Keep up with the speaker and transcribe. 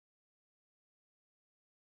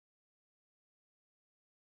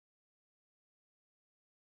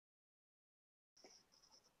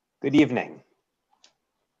Good evening,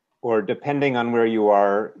 or depending on where you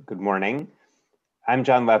are, good morning. I'm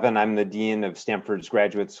John Levin. I'm the Dean of Stanford's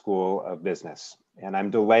Graduate School of Business, and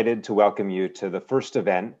I'm delighted to welcome you to the first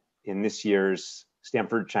event in this year's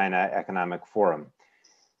Stanford China Economic Forum.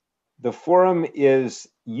 The forum is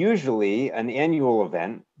usually an annual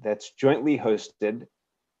event that's jointly hosted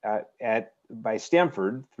by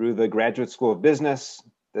Stanford through the Graduate School of Business,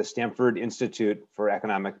 the Stanford Institute for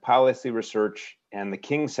Economic Policy Research, and the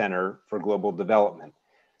King Center for Global Development.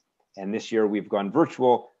 And this year we've gone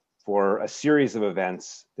virtual for a series of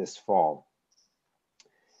events this fall.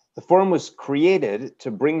 The forum was created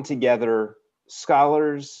to bring together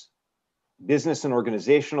scholars, business and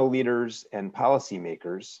organizational leaders, and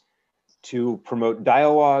policymakers to promote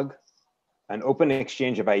dialogue, an open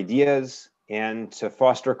exchange of ideas, and to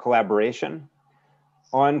foster collaboration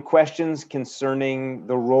on questions concerning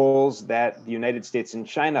the roles that the United States and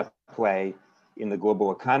China play in the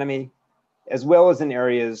global economy, as well as in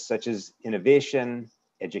areas such as innovation,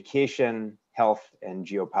 education, health, and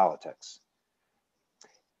geopolitics.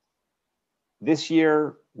 This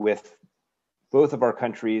year, with both of our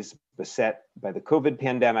countries beset by the COVID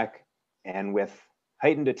pandemic and with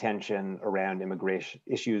heightened attention around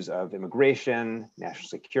issues of immigration, national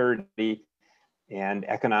security, and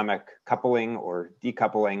economic coupling or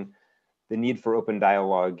decoupling, the need for open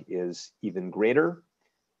dialogue is even greater.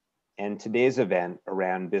 And today's event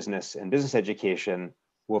around business and business education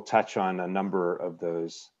will touch on a number of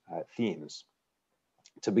those themes.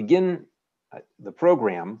 To begin the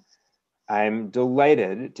program, I'm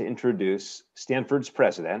delighted to introduce Stanford's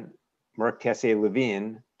president, Marc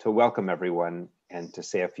Tessier-Lavigne, to welcome everyone and to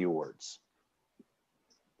say a few words.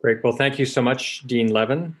 Great. Well, thank you so much, Dean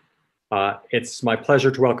Levin. It's my pleasure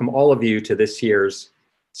to welcome all of you to this year's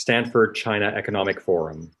Stanford China Economic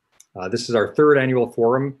Forum. This is our third annual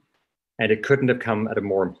forum, and it couldn't have come at a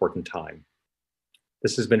more important time.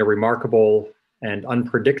 This has been a remarkable and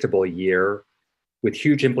unpredictable year with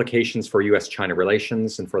huge implications for US-China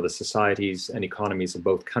relations and for the societies and economies of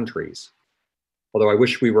both countries. Although I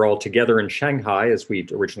wish we were all together in Shanghai as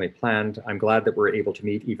we'd originally planned, I'm glad that we're able to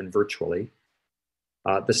meet even virtually.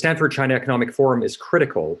 The Stanford China Economic Forum is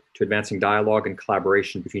critical to advancing dialogue and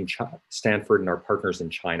collaboration between Stanford and our partners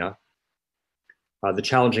in China. The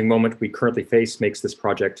challenging moment we currently face makes this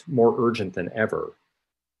project more urgent than ever.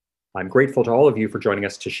 I'm grateful to all of you for joining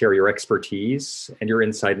us to share your expertise and your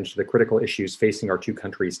insight into the critical issues facing our two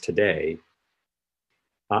countries today.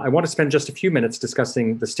 I want to spend just a few minutes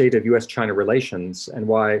discussing the state of US-China relations and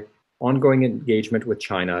why ongoing engagement with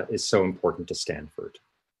China is so important to Stanford.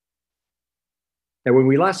 Now, when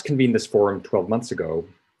we last convened this forum 12 months ago,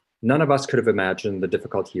 none of us could have imagined the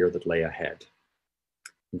difficult year that lay ahead.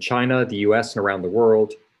 In China, the US, and around the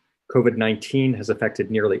world, COVID-19 has affected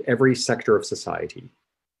nearly every sector of society,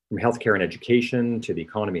 from healthcare and education to the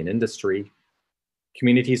economy and industry.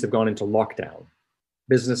 Communities have gone into lockdown.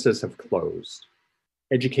 Businesses have closed.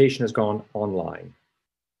 Education has gone online.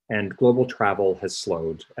 And global travel has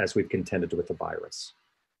slowed as we've contended with the virus.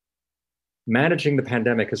 Managing the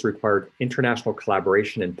pandemic has required international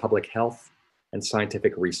collaboration in public health and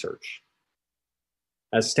scientific research.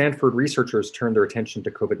 As Stanford researchers turned their attention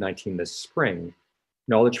to COVID-19 this spring,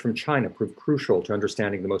 knowledge from China proved crucial to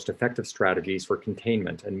understanding the most effective strategies for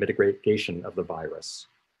containment and mitigation of the virus.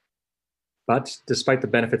 But despite the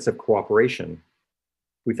benefits of cooperation,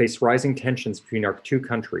 we face rising tensions between our two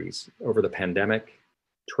countries over the pandemic,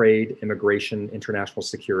 trade, immigration, international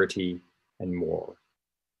security, and more.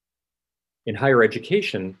 In higher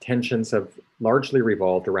education, tensions have largely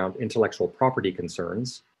revolved around intellectual property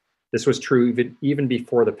concerns. This was true even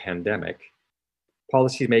before the pandemic.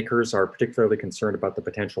 Policymakers are particularly concerned about the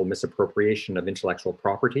potential misappropriation of intellectual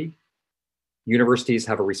property. Universities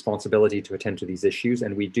have a responsibility to attend to these issues,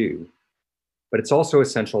 and we do. But it's also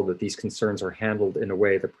essential that these concerns are handled in a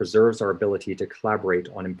way that preserves our ability to collaborate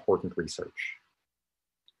on important research.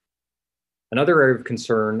 Another area of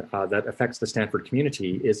concern that affects the Stanford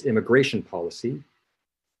community is immigration policy.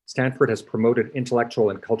 Stanford has promoted intellectual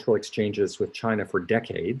and cultural exchanges with China for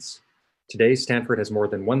decades. Today, Stanford has more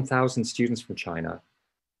than 1,000 students from China,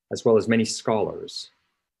 as well as many scholars.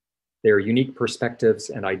 Their unique perspectives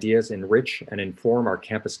and ideas enrich and inform our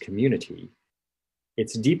campus community.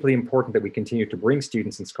 It's deeply important that we continue to bring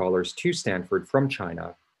students and scholars to Stanford from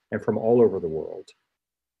China and from all over the world.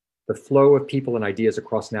 The flow of people and ideas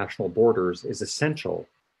across national borders is essential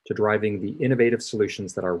to driving the innovative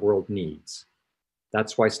solutions that our world needs.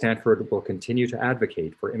 That's why Stanford will continue to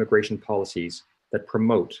advocate for immigration policies that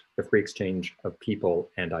promote the free exchange of people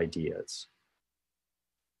and ideas.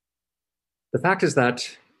 The fact is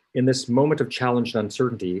that in this moment of challenge and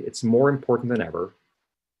uncertainty, it's more important than ever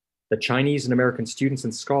that Chinese and American students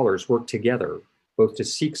and scholars work together, both to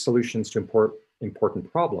seek solutions to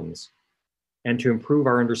important problems and to improve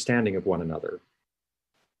our understanding of one another.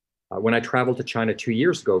 When I traveled to China 2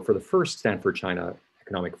 years ago for the first Stanford China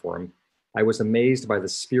Economic Forum, I was amazed by the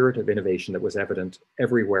spirit of innovation that was evident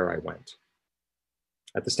everywhere I went.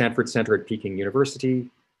 At the Stanford Center at Peking University,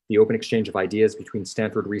 the open exchange of ideas between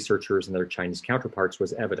Stanford researchers and their Chinese counterparts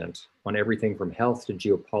was evident on everything from health to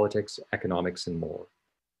geopolitics, economics, and more.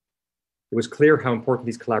 It was clear how important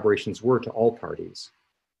these collaborations were to all parties.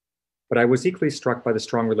 But I was equally struck by the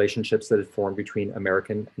strong relationships that had formed between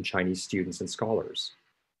American and Chinese students and scholars.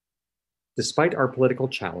 Despite our political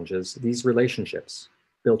challenges, these relationships,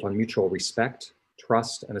 built on mutual respect,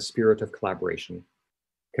 trust, and a spirit of collaboration,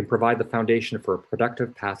 can provide the foundation for a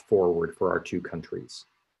productive path forward for our two countries.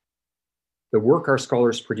 The work our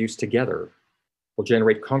scholars produce together will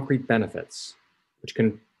generate concrete benefits, which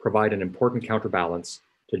can provide an important counterbalance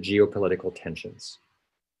to geopolitical tensions.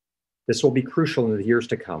 This will be crucial in the years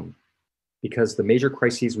to come because the major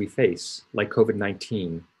crises we face, like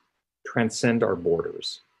COVID-19, transcend our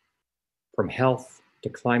borders. From health to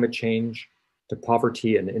climate change to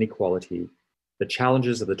poverty and inequality, the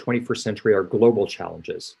challenges of the 21st century are global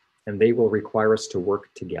challenges, and they will require us to work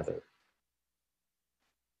together.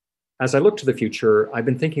 As I look to the future, I've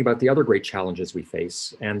been thinking about the other great challenges we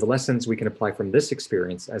face and the lessons we can apply from this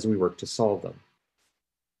experience as we work to solve them.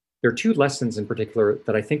 There are two lessons in particular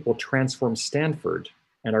that I think will transform Stanford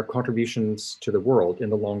and our contributions to the world in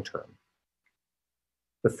the long term.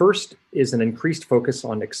 The first is an increased focus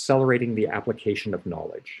on accelerating the application of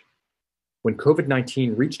knowledge. When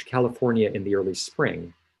COVID-19 reached California in the early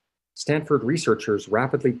spring, Stanford researchers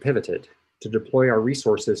rapidly pivoted to deploy our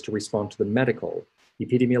resources to respond to the medical,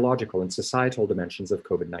 epidemiological, and societal dimensions of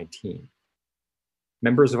COVID-19.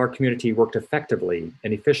 Members of our community worked effectively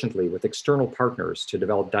and efficiently with external partners to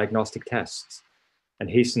develop diagnostic tests and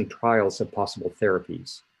hasten trials of possible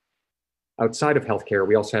therapies. Outside of healthcare,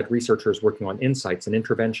 we also had researchers working on insights and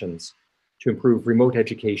interventions to improve remote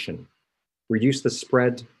education, reduce the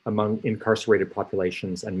spread among incarcerated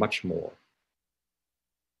populations, and much more.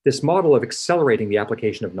 This model of accelerating the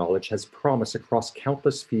application of knowledge has promise across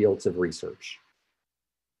countless fields of research.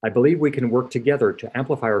 I believe we can work together to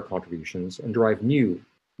amplify our contributions and drive new,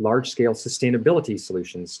 large-scale sustainability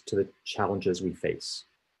solutions to the challenges we face.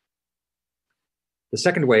 The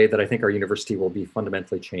second way that I think our university will be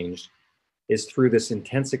fundamentally changed is through this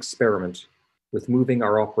intense experiment with moving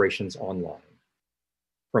our operations online.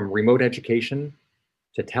 From remote education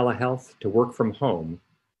to telehealth to work from home,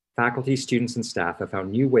 faculty, students, and staff have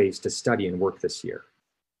found new ways to study and work this year.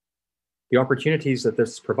 The opportunities that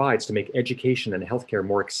this provides to make education and healthcare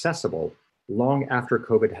more accessible long after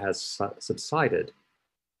COVID has subsided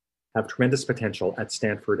have tremendous potential at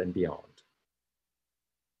Stanford and beyond.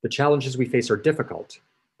 The challenges we face are difficult,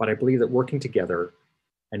 but I believe that working together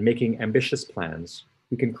and making ambitious plans,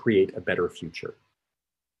 we can create a better future.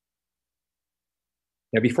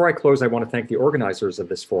 Now, before I close, I want to thank the organizers of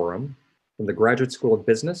this forum, from the Graduate School of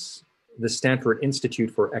Business, the Stanford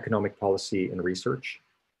Institute for Economic Policy and Research,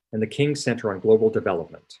 and the King Center on Global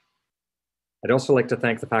Development. I'd also like to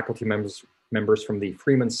thank the faculty members from the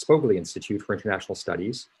Freeman Spogli Institute for International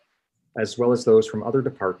Studies, as well as those from other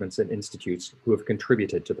departments and institutes who have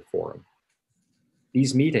contributed to the forum.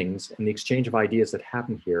 These meetings and the exchange of ideas that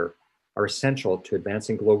happen here are essential to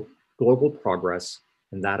advancing global progress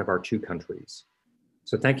and that of our two countries.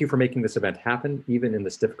 So thank you for making this event happen, even in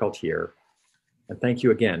this difficult year. And thank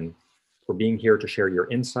you again for being here to share your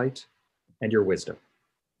insight and your wisdom.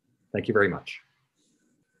 Thank you very much.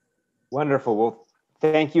 Wonderful. Well,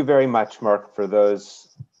 thank you very much, Marc, for those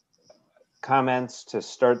comments to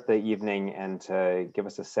start the evening and to give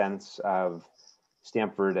us a sense of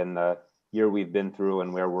Stanford and the year we've been through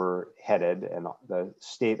and where we're headed and the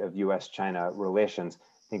state of US-China relations.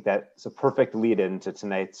 I think that's a perfect lead into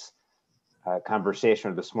tonight's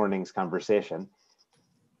conversation, or this morning's conversation.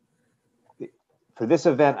 For this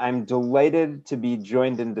event, I'm delighted to be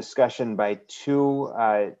joined in discussion by two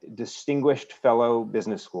distinguished fellow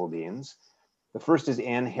business school deans. The first is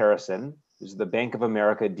Ann Harrison, who's the Bank of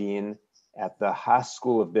America Dean at the Haas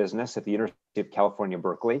School of Business at the University of California,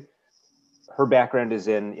 Berkeley. Her background is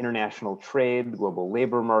in international trade, global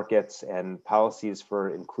labor markets, and policies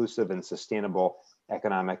for inclusive and sustainable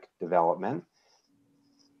economic development.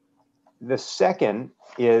 The second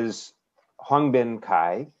is Hongbin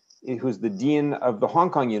Cai, who's the Dean of the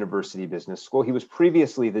Hong Kong University Business School. He was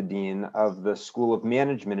previously the Dean of the School of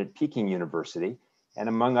Management at Peking University, and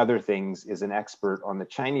among other things is an expert on the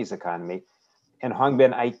Chinese economy. And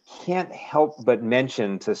Hongbin, I can't help but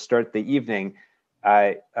mention to start the evening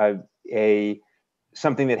a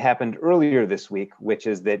something that happened earlier this week, which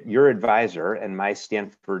is that your advisor and my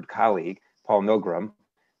Stanford colleague, Paul Milgrom,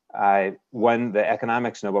 won the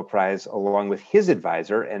Economics Nobel Prize along with his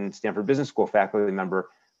advisor and Stanford Business School faculty member,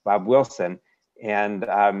 Bob Wilson. And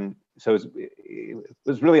so it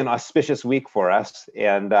was really an auspicious week for us,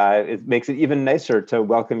 and it makes it even nicer to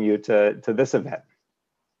welcome you to this event.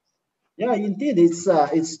 Yeah, indeed,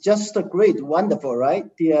 it's just a great, wonderful, right?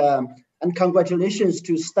 And congratulations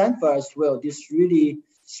to Stanford as well. This really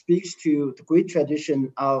speaks to the great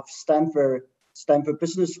tradition of Stanford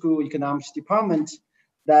Business School Economics Department.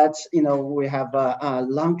 That we have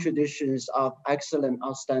long traditions of excellent,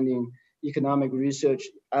 outstanding economic research,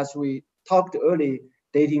 as we talked earlier,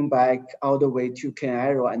 dating back all the way to Ken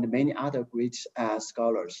Arrow and many other great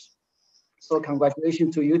scholars. So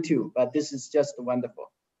congratulations to you too. But this is just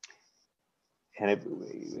wonderful.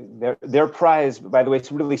 And their prize, by the way,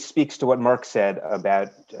 really speaks to what Marc said about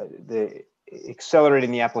the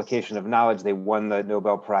accelerating the application of knowledge. They won the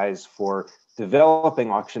Nobel Prize for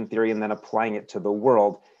developing auction theory and then applying it to the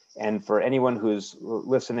world. And for anyone who's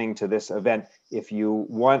listening to this event, if you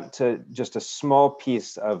want to just a small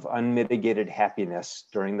piece of unmitigated happiness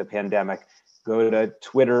during the pandemic, go to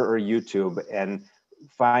Twitter or YouTube and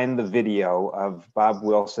find the video of Bob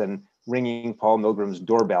Wilson ringing Paul Milgrom's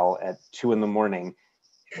doorbell at 2 in.the morning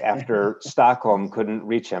after Stockholm couldn't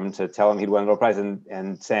reach him to tell him he'd won the Nobel Prize,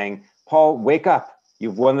 and saying, "Paul, wake up,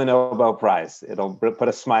 you've won the Nobel Prize." It'll put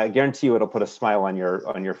a smile, I guarantee you it'll put a smile on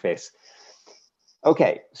your face.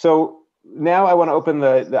 Okay, so now I want to open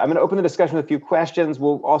I'm going to open the discussion with a few questions.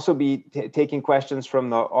 We'll also be taking questions from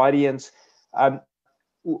the audience.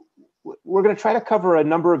 We're going to try to cover a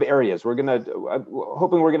number of areas. We're going to,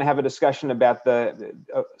 hoping we're going to have a discussion about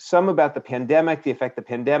some about the pandemic, the effect the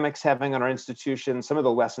pandemic's having on our institutions, some of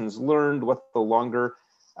the lessons learned, what the longer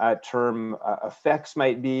term effects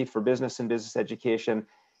might be for business and business education.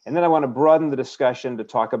 And then I want to broaden the discussion to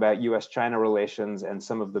talk about US-China relations and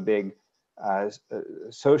some of the big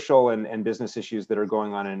social and business issues that are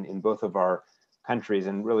going on in both of our countries,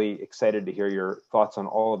 and really excited to hear your thoughts on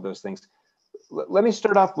all of those things. Let me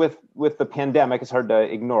start off with the pandemic. It's hard to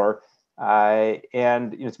ignore.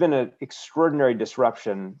 And it's been an extraordinary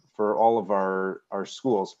disruption for all of our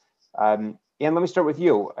schools. And let me start with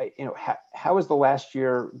you. How has the last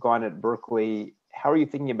year gone at Berkeley? How are you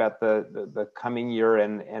thinking about the coming year,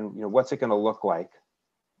 and what's it going to look like?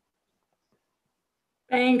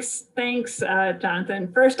 Thanks,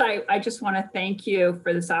 Jonathan. First, I just want to thank you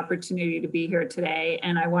for this opportunity to be here today,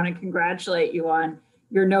 and I want to congratulate you on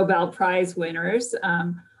your Nobel Prize winners.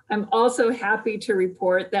 I'm also happy to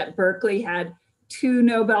report that Berkeley had 2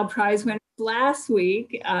 Nobel Prize winners last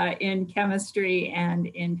week in chemistry and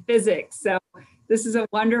in physics. So this is a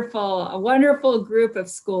wonderful group of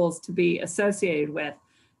schools to be associated with.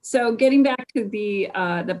 So getting back to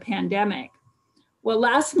the pandemic. Well,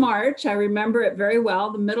 last March, I remember it very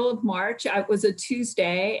well, the middle of March, it was a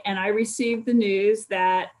Tuesday, and I received the news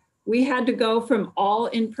that we had to go from all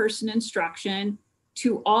in-person instruction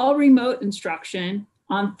to all remote instruction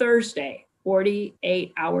on Thursday,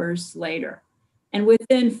 48 hours later. And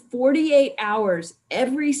within 48 hours,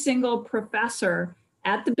 every single professor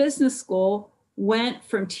at the business school went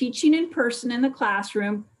from teaching in person in the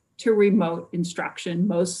classroom to remote instruction,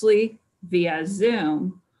 mostly via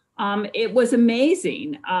Zoom. It was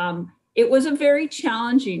amazing. It was a very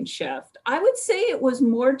challenging shift. I would say it was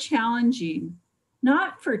more challenging,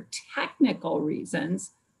 not for technical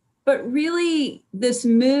reasons, but really this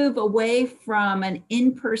move away from an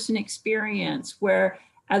in-person experience where,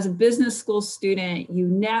 as a business school student, you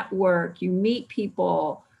network, you meet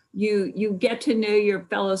people, you get to know your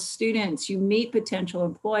fellow students, you meet potential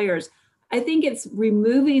employers. I think it's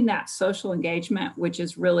removing that social engagement, which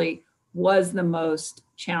was the most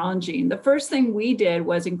challenging. The first thing we did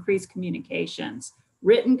was increase communications,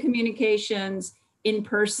 written communications,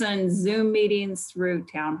 in-person Zoom meetings through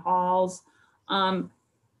town halls.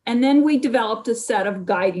 And then we developed a set of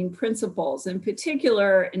guiding principles, in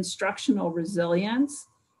particular, instructional resilience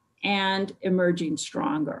and emerging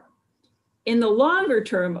stronger. In the longer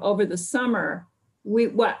term, over the summer,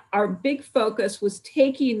 our big focus was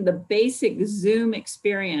taking the basic Zoom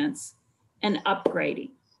experience and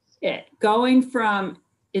upgrading it, going from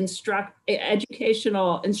instructional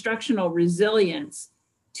resilience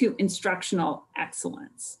to instructional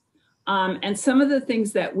excellence. And some of the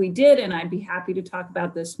things that we did, and I'd be happy to talk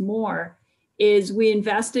about this more, is we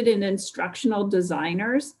invested in instructional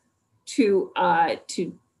designers to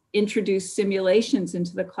introduce simulations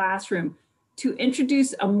into the classroom, to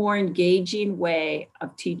introduce a more engaging way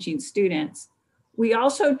of teaching students. We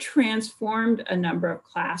also transformed a number of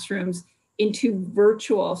classrooms into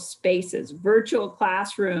virtual spaces, virtual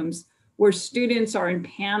classrooms where students are in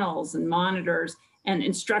panels and monitors and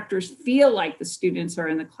instructors feel like the students are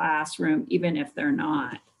in the classroom, even if they're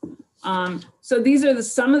not. So these are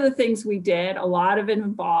some of the things we did. A lot of it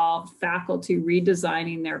involved faculty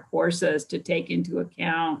redesigning their courses to take into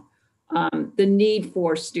account the need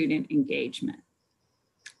for student engagement.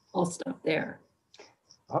 I'll stop there.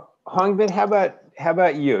 Hongbin, how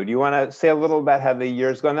about you? Do you want to say a little about how the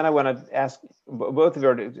year's gone? Then I want to ask both of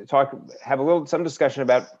you to have some discussion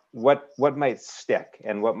about what might stick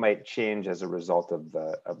and what might change as a result of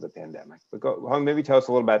the pandemic. But Hong, maybe tell us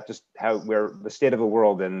a little about just where the state of the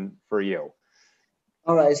world and for you.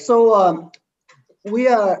 All right, so we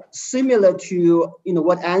are similar to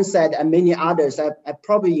what Anne said and many others,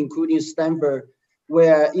 probably including Stanford,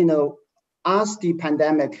 where as the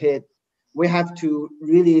pandemic hit, we have to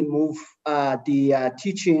really move the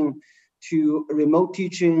teaching to remote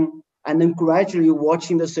teaching, and then gradually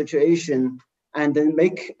watching the situation and then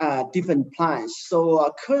make different plans. So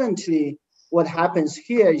currently, what happens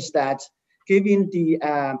here is that given the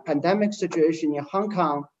pandemic situation in Hong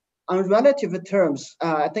Kong, on relative terms,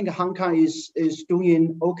 I think Hong Kong is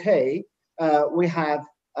doing okay. We have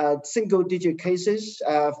single-digit cases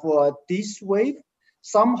for this wave.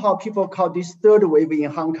 Somehow people call this third wave in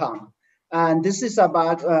Hong Kong. And this is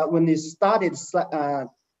about when it started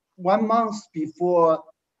 1 month before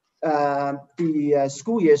the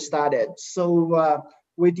school year started. So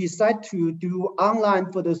we decided to do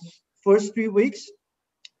online for the first 3 weeks.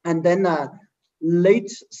 And then late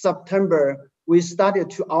September, we started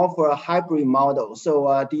to offer a hybrid model. So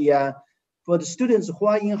for the students who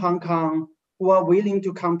are in Hong Kong, who are willing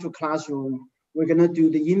to come to classroom, we're gonna do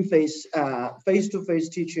the face-to-face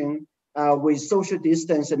teaching with social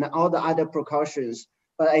distance and all the other precautions.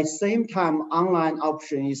 But at the same time, online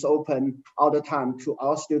option is open all the time to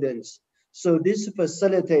all students. So this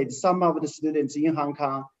facilitates some of the students in Hong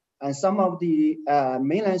Kong and some of the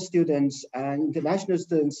mainland students and international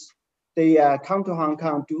students. They come to Hong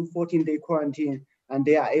Kong, do 14-day quarantine, and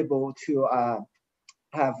they are able to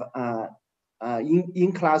have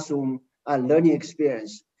in-classroom learning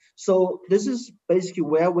experience. So this is basically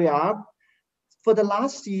where we are. For the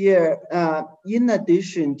last year, in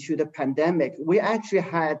addition to the pandemic, we actually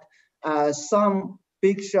had some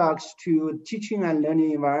big shocks to teaching and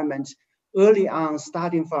learning environments early on,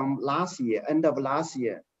 starting from last year, end of last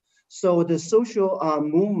year. So the social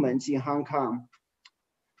movements in Hong Kong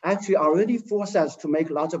actually already forced us to make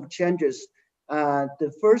lots of changes.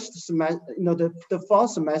 The first semester, the fall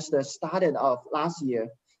semester started off last year,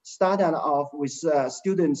 started off with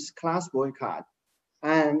students' class boycott.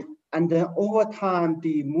 And then over time,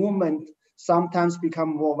 the movement sometimes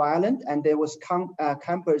become more violent, and there was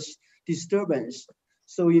campus disturbance.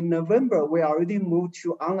 So in November, we already moved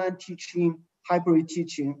to online teaching, hybrid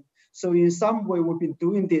teaching. So in some way, we've been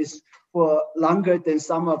doing this for longer than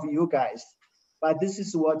some of you guys. But this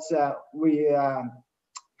is what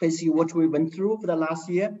basically what we went through for the last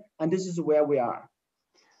year, and this is where we are.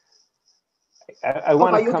 I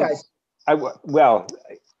want to come.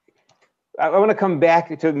 I want to come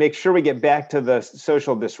back to make sure we get back to the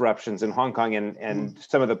social disruptions in Hong Kong and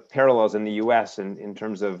some of the parallels in the U.S. in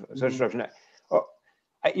terms of social disruption.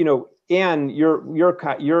 Anne,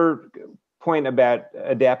 your point about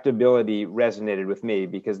adaptability resonated with me,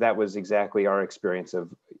 because that was exactly our experience of,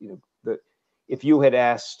 if you had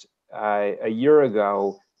asked a year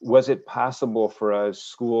ago, was it possible for a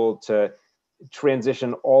school to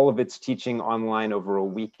transition all of its teaching online over a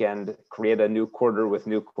weekend, create a new quarter with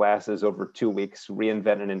new classes over 2 weeks,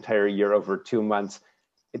 reinvent an entire year over 2 months,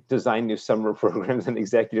 design new summer programs and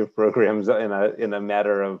executive programs in a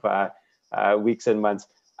matter of weeks and months,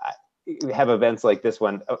 have events like this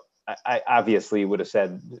one? I obviously would have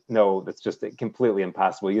said, no, that's just completely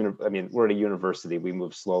impossible. I mean, we're at a university, we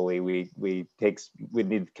move slowly, we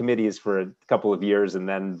need committees for a couple of years and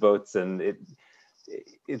then votes, and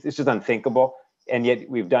it's just unthinkable. And yet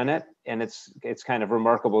we've done it, and it's kind of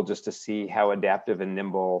remarkable just to see how adaptive and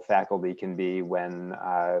nimble faculty can be when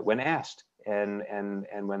asked, and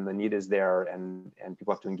when the need is there, and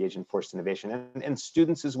people have to engage in forced innovation, and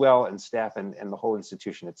students as well, and staff, and the whole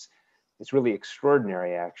institution. It's really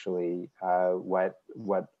extraordinary, actually, what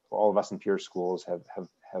all of us in peer schools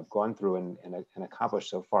have gone through and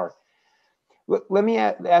accomplished so far. Let me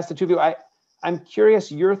ask the two of you. I'm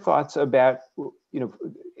curious your thoughts about,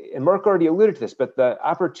 and Marc already alluded to this, but the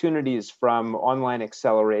opportunities from online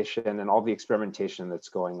acceleration and all the experimentation that's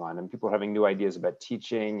going on, and people having new ideas about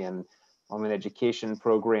teaching and online education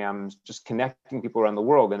programs, just connecting people around the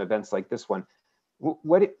world in events like this one.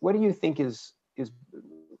 What do you think is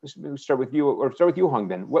start with you, or start with you,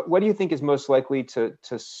 Hongbin. What do you think is most likely to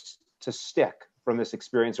stick from this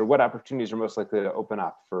experience, or what opportunities are most likely to open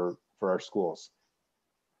up for our schools?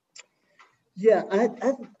 Yeah,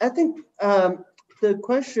 I think the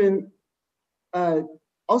question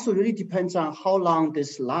also really depends on how long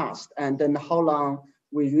this lasts, and then how long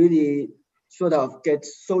we really sort of get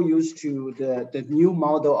so used to the new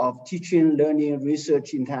model of teaching, learning,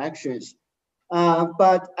 research interactions.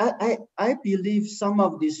 But I believe some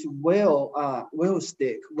of this will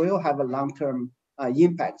stick, will have a long-term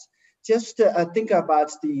impact. Just think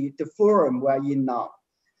about the forum we're in now.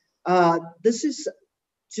 This is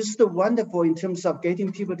just wonderful in terms of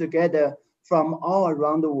getting people together from all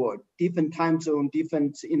around the world, different time zone,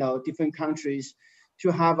 different countries,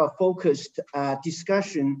 to have a focused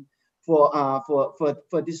discussion for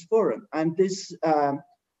this forum. And this,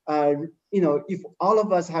 if all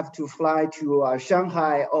of us have to fly to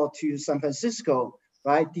Shanghai or to San Francisco,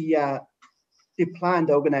 right, the planned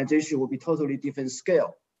organization will be totally different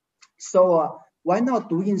scale. So why not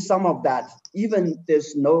doing some of that, even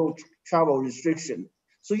there's no travel restriction?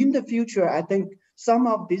 So in the future, I think some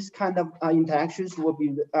of these kind of interactions will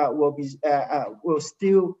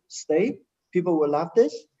still stay. People will love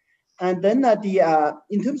this. And then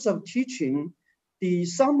in terms of teaching,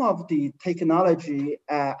 some of the technology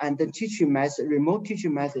and the teaching method, remote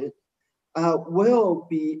teaching method, will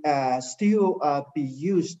be still be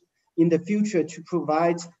used in the future to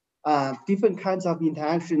provide different kinds of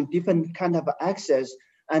interaction, different kind of access,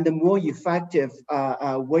 and a more effective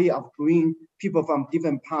way of bringing people from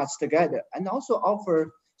different parts together, and also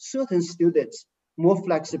offer certain students more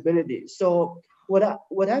flexibility. So what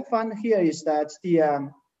I found here is that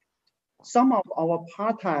some of our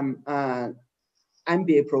part-time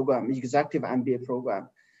MBA program, executive MBA program,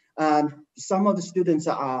 some of the students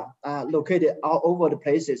are located all over the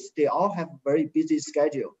places. They all have very busy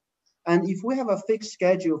schedule. And if we have a fixed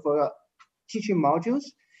schedule for teaching modules,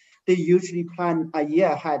 they usually plan a year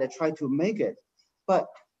ahead and try to make it. But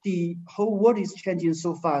the whole world is changing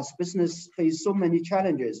so fast. Business face so many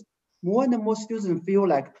challenges. More and more students feel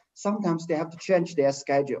like sometimes they have to change their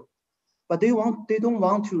schedule, but they don't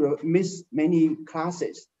want to miss many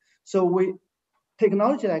classes. So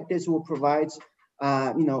technology like this will provide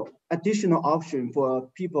additional option for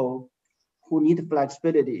people who need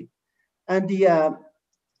flexibility. And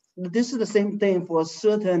this is the same thing for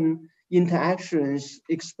certain interactions,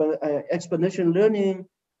 exponential learning,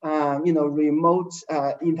 remote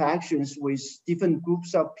interactions with different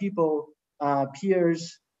groups of people,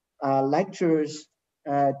 peers, lecturers,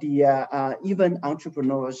 even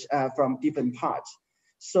entrepreneurs from different parts.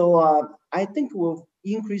 So I think we'll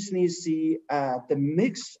increasingly see the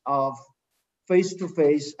mix of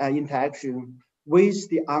face-to-face interaction with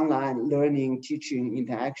the online learning teaching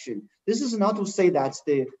interaction. This is not to say that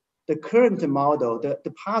the current model,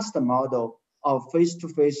 the past model of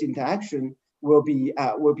face-to-face interaction will be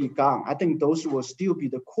gone. I think those will still be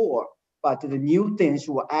the core, but the new things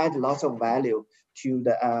will add lots of value to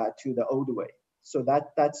the old way. So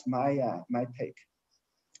that's my take.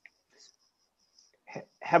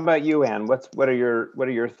 How about you, Anne? What are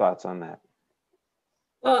your thoughts on that?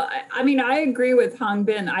 Well, I mean, I agree with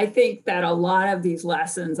Hongbin. I think that a lot of these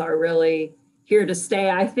lessons are really here to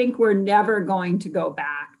stay. I think we're never going to go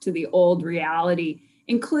back to the old reality,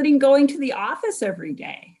 including going to the office every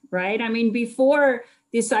day, right? I mean, before,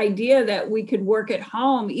 this idea that we could work at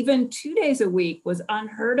home, even 2 days a week, was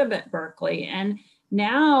unheard of at Berkeley. And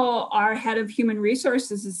now our head of human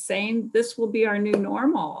resources is saying this will be our new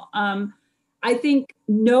normal. I think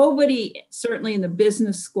nobody, certainly in the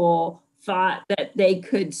business school, thought that they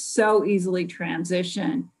could so easily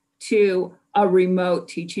transition to a remote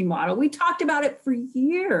teaching model. We talked about it for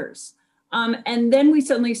years. And then we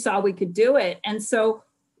suddenly saw we could do it. And so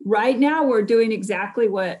right now we're doing exactly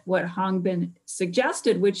what Hongbin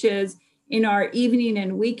suggested, which is in our evening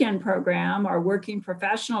and weekend program, our working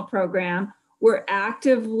professional program, we're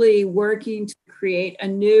actively working to create a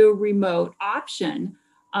new remote option,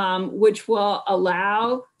 which will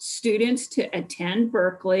allow students to attend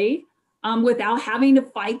Berkeley without having to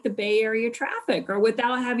fight the Bay Area traffic, or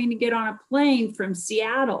without having to get on a plane from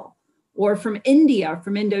Seattle or from India,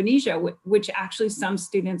 from Indonesia, which actually some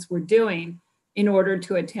students were doing in order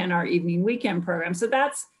to attend our evening weekend program. So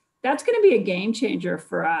that's going to be a game changer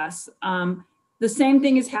for us. The same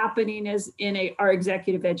thing is happening as in our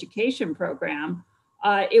executive education program.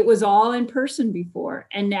 It was all in person before,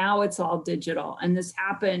 and now it's all digital. And this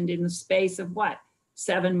happened in the space of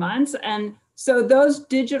 7 months? And so those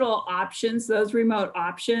digital options, those remote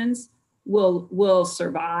options will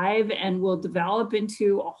survive and will develop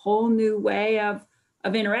into a whole new way of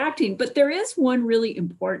of interacting. But there is one really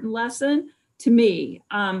important lesson to me.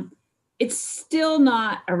 It's still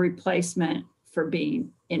not a replacement for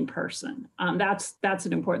being in person. That's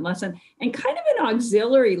an important lesson, and kind of an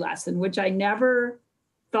auxiliary lesson, which I never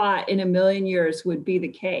thought in a million years would be the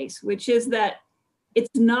case, which is that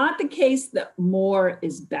it's not the case that more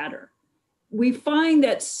is better. We find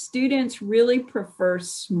that students really prefer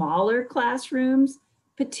smaller classrooms,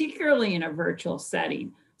 particularly in a virtual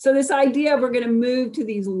setting. So this idea of we're going to move to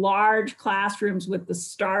these large classrooms with the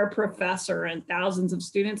star professor and thousands of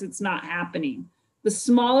students, it's not happening. The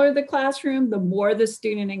smaller the classroom, the more the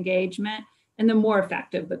student engagement and the more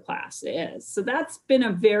effective the class is. So that's been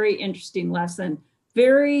a very interesting lesson,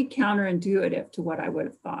 very counterintuitive to what I would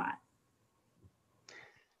have thought.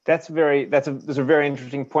 Those are very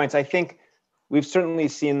interesting points. I think we've certainly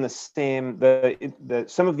seen the same,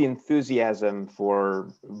 some of the enthusiasm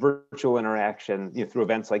for virtual interaction, through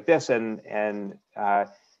events like this, and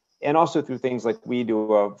also through things like we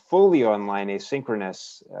do a fully online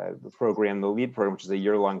asynchronous program, the LEAD program, which is a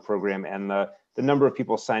year-long program, and the number of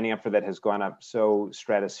people signing up for that has gone up so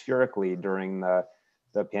stratospherically during the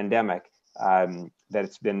pandemic that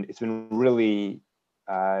it's been really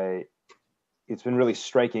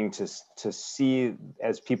striking to see,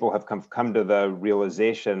 as people have come to the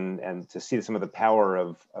realization and to see some of the power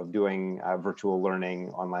of doing virtual learning,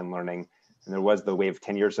 online learning. And there was the wave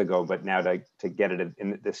 10 years ago, but now to get it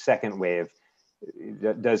in the second wave,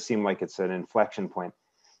 it does seem like it's an inflection point.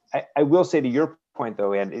 I will say, to your point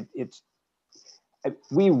though, and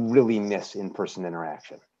we really miss in-person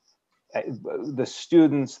interaction. The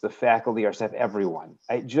students, the faculty, our staff, everyone.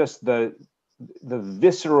 The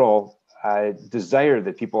visceral desire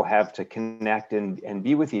that people have to connect and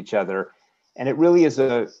be with each other. And it really has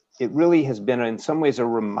been in some ways a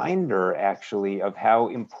reminder, actually, of how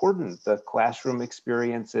important the classroom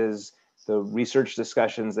experience is, the research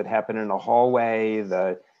discussions that happen in a hallway,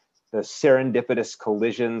 the serendipitous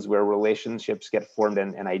collisions where relationships get formed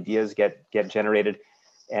and ideas get generated.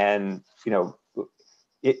 And,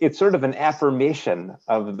 it's sort of an affirmation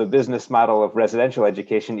of the business model of residential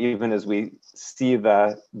education, even as we see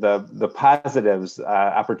the positives,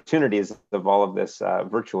 opportunities of all of this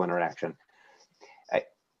virtual interaction.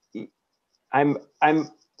 We'll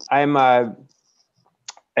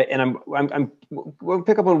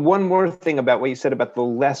pick up on one more thing about what you said about the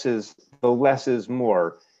less is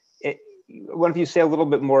more. Why don't you say a little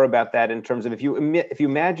bit more about that in terms of if you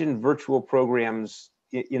imagine virtual programs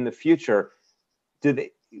in the future?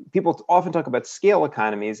 People often talk about scale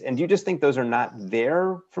economies, and do you just think those are not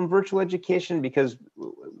there from virtual education? Because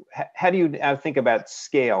how do you now think about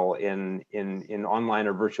scale in online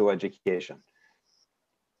or virtual education?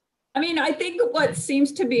 I mean, I think what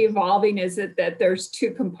seems to be evolving is that there's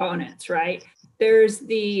two components, right? There's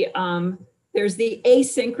the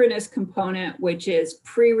asynchronous component, which is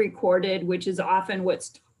pre-recorded, which is often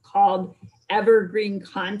what's called evergreen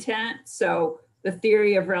content. So the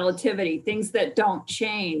theory of relativity, things that don't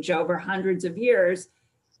change over hundreds of years,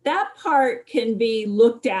 that part can be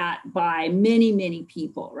looked at by many, many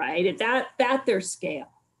people, right? At their scale,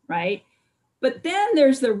 right? But then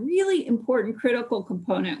there's the really important critical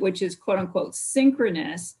component, which is quote unquote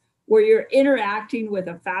synchronous, where you're interacting with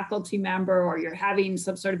a faculty member or you're having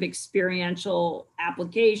some sort of experiential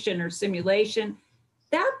application or simulation.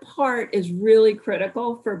 That part is really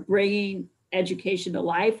critical for bringing education to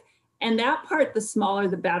life. And that part, the smaller,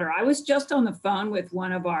 the better. I was just on the phone with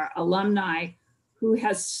one of our alumni who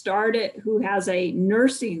has a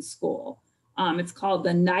nursing school. It's called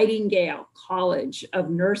the Nightingale College of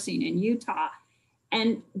Nursing in Utah.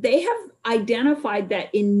 And they have identified that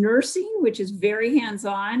in nursing, which is very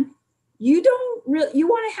hands-on, you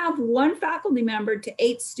want to have one faculty member to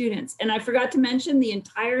 8 students. And I forgot to mention, the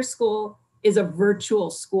entire school is a virtual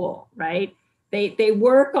school, right? They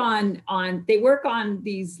work on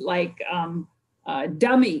these like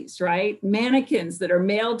dummies, right? Mannequins that are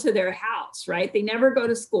mailed to their house, right? They never go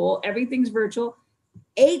to school. Everything's virtual.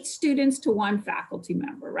 8 students to 1 faculty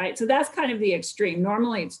member, right? So that's kind of the extreme.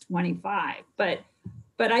 Normally it's 25, but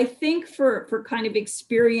I think for kind of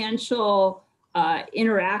experiential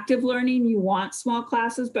interactive learning, you want small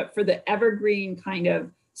classes, but for the evergreen kind of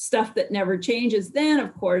stuff that never changes, then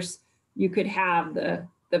of course you could have the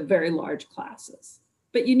very large classes.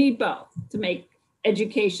 But you need both to make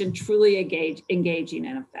education truly engaging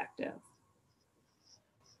and effective.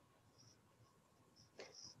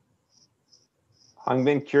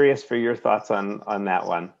 Hongbin, curious for your thoughts on that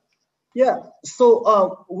one. Yeah,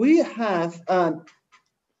 so we have a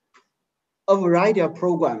variety of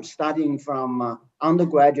programs starting from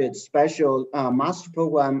undergraduate, special master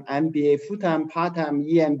program, MBA, full-time, part-time,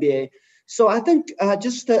 EMBA. So I think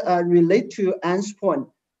just to relate to Anne's point,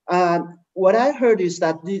 what I heard is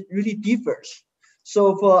that it really differs.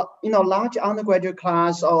 So for large undergraduate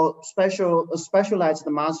class or specialized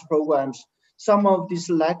master programs, some of this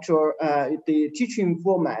lecture, the teaching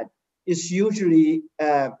format is usually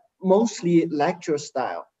mostly lecture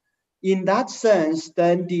style. In that sense,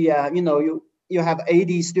 then the you have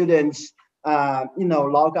 80 students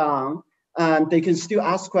log on, and they can still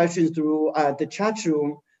ask questions through the chat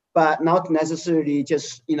room, but not necessarily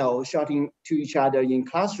just shouting to each other in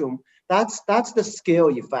classroom. That's the scale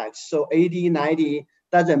effect. So 80, 90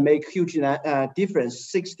 doesn't make huge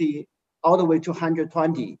difference. 60 all the way to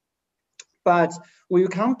 120. But when you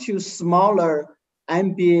come to smaller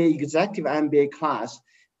MBA, executive MBA class,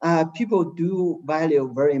 people do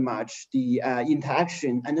value very much the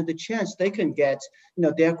interaction and the chance they can get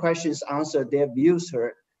their questions answered, their views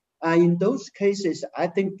heard. In those cases, I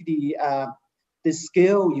think the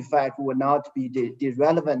scale effect will not be the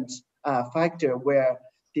relevant factor where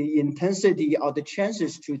the intensity or the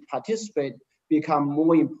chances to participate become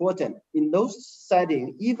more important. In those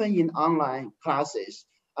settings, even in online classes,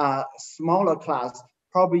 smaller class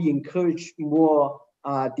probably encourage more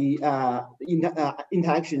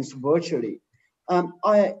interactions virtually. But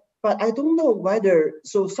I don't know whether,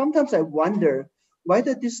 so sometimes I wonder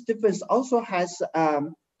whether this difference also has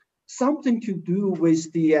something to do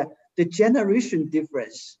with the generation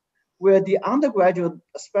difference, where the undergraduate,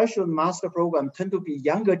 special master program tend to be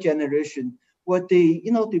younger generation, where they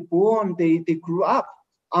grew up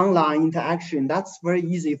online interaction. That's very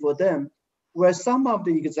easy for them. Where some of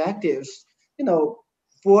the executives,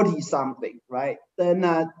 40 something, right?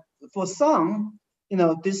 Then for some,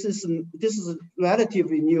 this is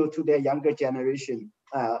relatively new to their younger generation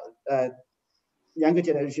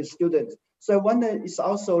students. So I wonder it's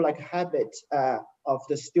also like a habit of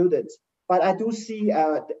the students. But I do see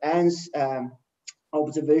Anne's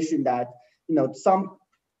observation that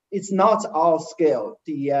it's not all scale.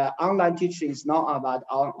 The online teaching is not about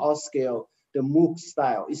all scale, the MOOC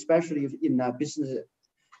style, especially in a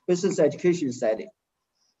business education setting.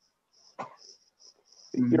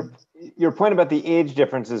 Your point about the age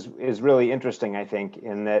difference is really interesting, I think,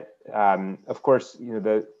 in that, of course,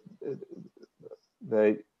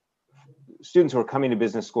 the students who are coming to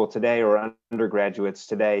business school today or undergraduates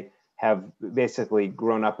today have basically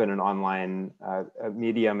grown up in an online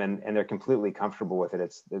medium, and they're completely comfortable with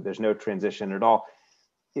it. There's no transition at all.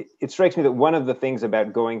 It strikes me that one of the things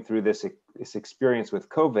about going through this experience with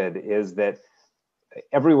COVID is that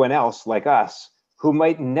everyone else, like us, who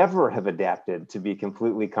might never have adapted to be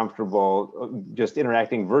completely comfortable just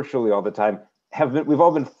interacting virtually all the time, we've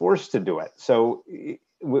all been forced to do it. So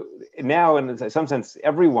now, in some sense,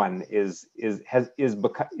 everyone is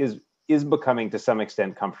becoming to some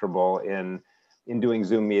extent comfortable in doing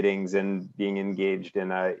Zoom meetings and being engaged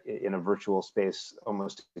in a virtual space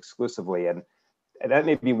almost exclusively. And that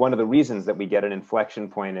may be one of the reasons that we get an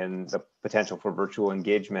inflection point in the potential for virtual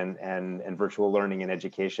engagement and virtual learning and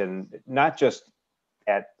education, not just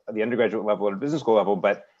at the undergraduate level or business school level,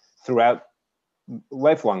 but throughout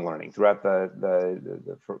lifelong learning, throughout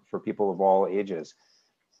for people of all ages.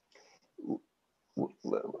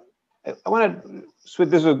 I want to switch.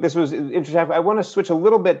 This was interesting. I want to switch a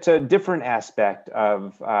little bit to a different aspect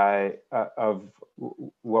of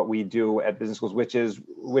what we do at business schools, which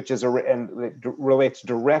relates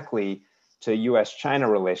directly to U.S.-China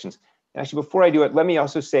relations. Actually, before I do it, let me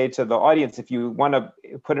also say to the audience, if you want to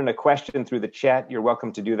put in a question through the chat, you're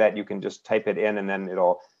welcome to do that. You can just type it in, and then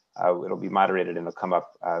it'll be moderated and it'll come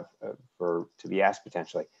up to be asked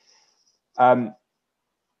potentially.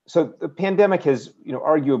 So the pandemic has,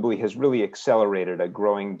 arguably has really accelerated a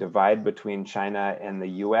growing divide between China and the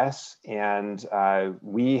U.S. And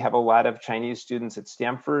we have a lot of Chinese students at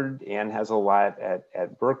Stanford and has a lot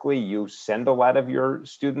at Berkeley. You send a lot of your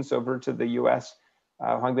students over to the U.S.,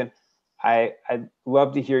 Hongbin. I'd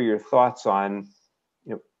love to hear your thoughts on,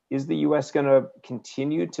 is the U.S. going to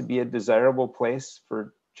continue to be a desirable place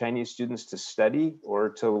for Chinese students to study or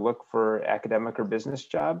to look for academic or business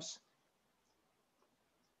jobs?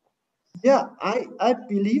 Yeah, I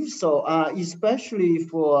believe so, especially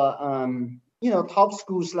for, top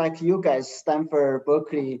schools like you guys, Stanford,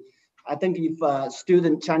 Berkeley. I think if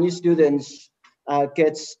Chinese students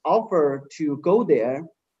gets offered to go there,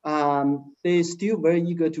 they're still very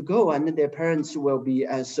eager to go, and their parents will be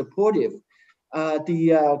supportive.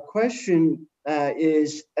 The question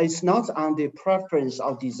is, it's not on the preference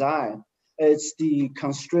or desire, it's the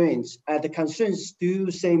constraints. The constraints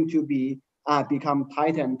do seem to be become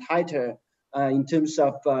tighter and tighter in terms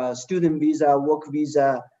of student visa, work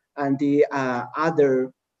visa, and the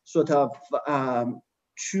other sort of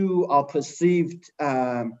true or perceived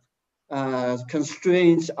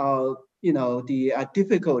constraints or the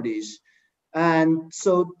difficulties. And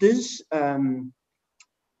so this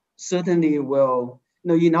certainly will,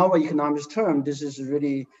 in our economics term, this is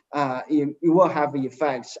really, it will have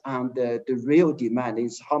effects on the real demand,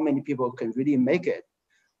 is how many people can really make it.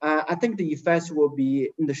 I think the effects will be,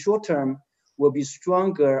 in the short term, will be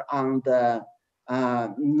stronger on the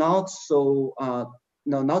not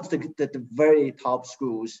the very top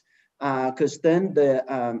schools, because then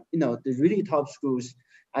the really top schools,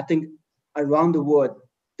 I think around the world,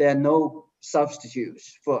 there are no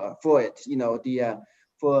substitutes for it.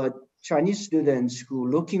 For Chinese students who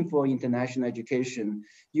are looking for international education,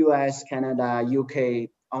 US, Canada, UK,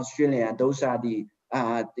 Australia, those are the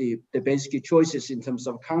basic choices in terms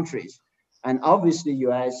of countries. And obviously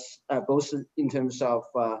US, both in terms of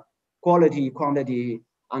quality, quantity,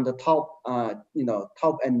 on the top,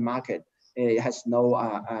 top end market, it has no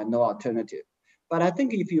alternative. But I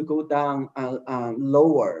think if you go down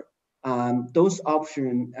lower, those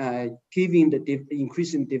options, given the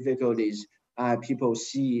increasing difficulties people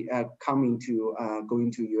see going to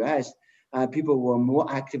US, people were more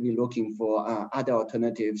actively looking for other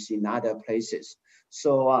alternatives in other places.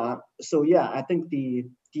 So yeah, I think the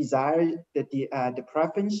desire, the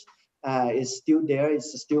preference is still there.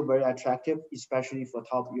 It's still very attractive, especially for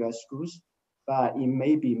top US schools, but it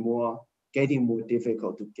may be getting more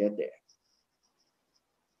difficult to get there.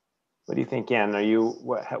 What do you think, Yan?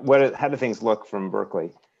 How do things look from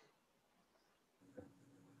Berkeley?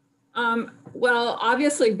 Well,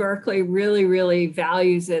 obviously Berkeley really, really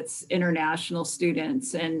values its international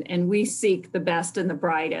students, and we seek the best and the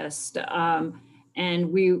brightest.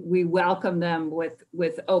 And we welcome them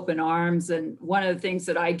with open arms. And one of the things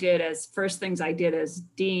that first things I did as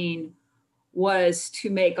dean was to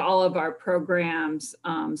make all of our programs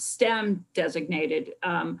STEM designated,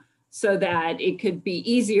 so that it could be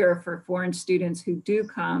easier for foreign students who do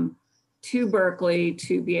come to Berkeley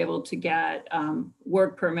to be able to get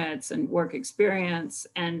work permits and work experience.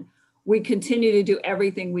 And we continue to do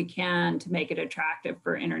everything we can to make it attractive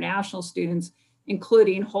for international students,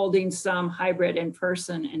 including holding some hybrid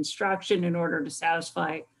in-person instruction in order to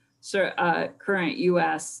satisfy current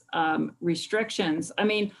US restrictions. I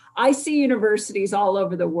mean, I see universities all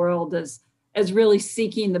over the world as really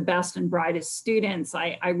seeking the best and brightest students.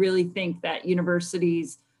 I really think that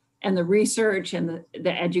universities and the research and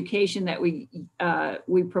the education that we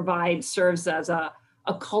provide serves as a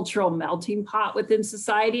cultural melting pot within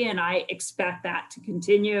society. And I expect that to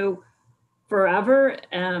continue forever,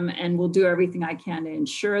 and we'll do everything I can to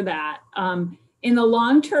ensure that. In the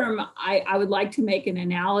long term, I would like to make an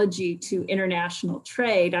analogy to international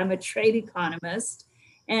trade. I'm a trade economist,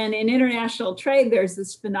 and in international trade, there's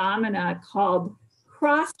this phenomena called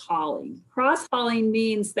cross-hauling. Cross-hauling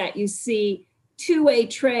means that you see two-way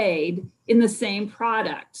trade in the same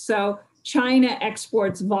product. So China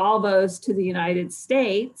exports Volvos to the United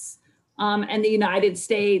States, and the United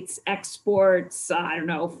States exports,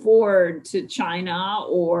 Ford to China,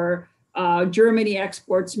 or Germany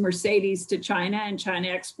exports Mercedes to China, and China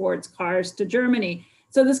exports cars to Germany.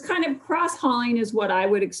 So this kind of cross-hauling is what I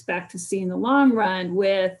would expect to see in the long run,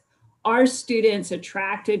 with our students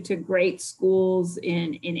attracted to great schools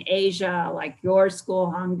in Asia, like your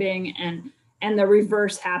school, Hongbin, and the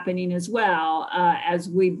reverse happening as well, as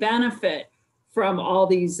we benefit from all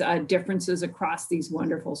these differences across these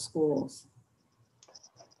wonderful schools.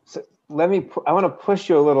 So I want to push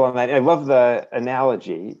you a little on that. I love the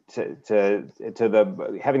analogy to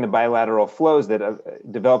the having the bilateral flows that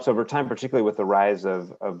develops over time, particularly with the rise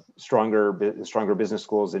of stronger business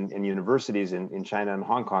schools and universities in China and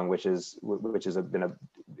Hong Kong, which has been a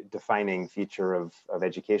defining feature of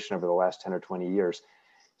education over the last 10 or 20 years.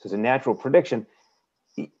 So it's a natural prediction,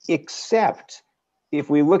 except if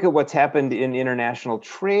we look at what's happened in international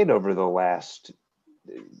trade over the last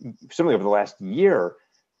year,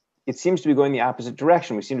 it seems to be going the opposite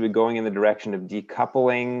direction. We seem to be going in the direction of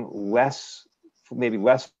decoupling, maybe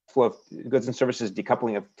less flow of goods and services,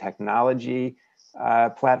 decoupling of technology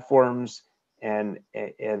platforms and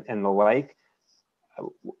the like.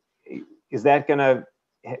 Is that going to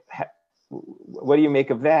what do you make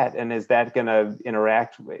of that? And is that going to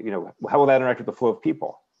interact, how will that interact with the flow of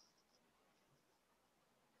people?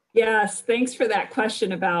 Yes, thanks for that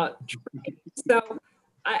question about trade. So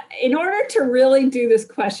in order to really do this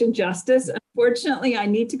question justice, unfortunately, I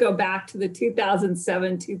need to go back to the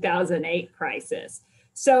 2007-2008 crisis.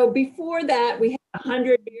 So before that, we had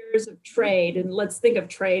 100 years of trade, and let's think of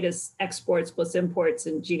trade as exports plus imports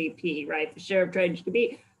and GDP, right? The share of trade and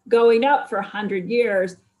GDP going up for 100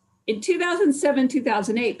 years. in 2007,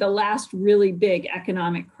 2008, the last really big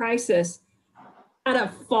economic crisis, had a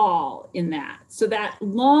fall in that. So that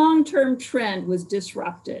long-term trend was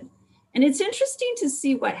disrupted. And it's interesting to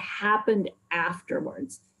see what happened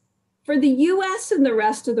afterwards. For the US and the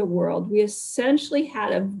rest of the world, we essentially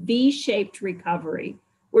had a V-shaped recovery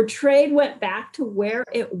where trade went back to where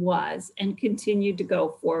it was and continued to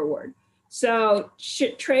go forward. So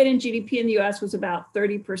trade and GDP in the US was about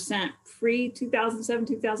 30% pre-2007,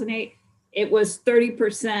 2008. It was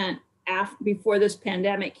 30% before this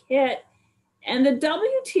pandemic hit. And the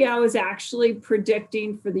WTO is actually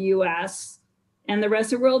predicting for the US and the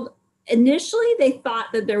rest of the world. Initially, they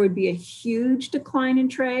thought that there would be a huge decline in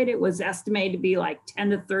trade. It was estimated to be like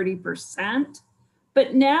 10 to 30%.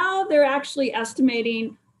 But now they're actually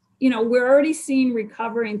estimating, we're already seeing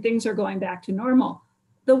recovery and things are going back to normal.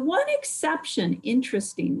 The one exception,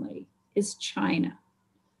 interestingly, is China.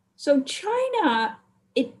 So China,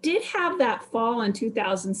 it did have that fall in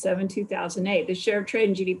 2007, 2008. The share of trade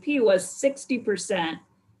in GDP was 60%.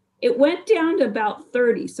 It went down to about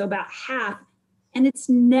 30, so about half, and it's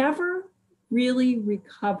never really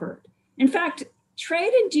recovered. In fact,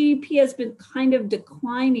 trade in GDP has been kind of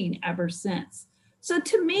declining ever since. So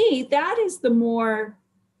to me, that is the more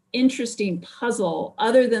interesting puzzle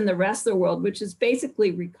other than the rest of the world, which is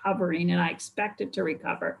basically recovering, and I expect it to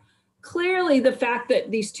recover. Clearly, the fact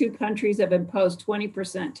that these two countries have imposed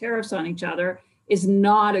 20% tariffs on each other is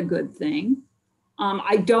not a good thing.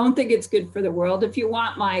 I don't think it's good for the world. If you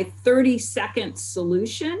want my 30-second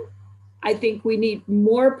solution, I think we need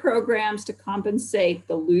more programs to compensate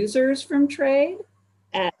the losers from trade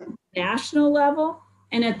at national level,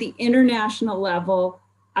 and at the international level,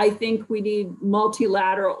 I think we need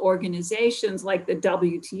multilateral organizations like the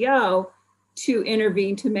WTO to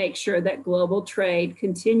intervene to make sure that global trade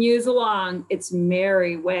continues along its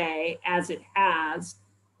merry way as it has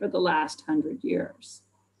for the last 100 years.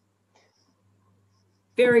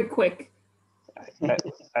 Very quick.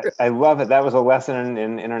 I love it. That was a lesson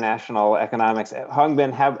in international economics.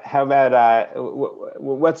 Hongbin, how about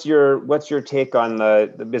what's your take on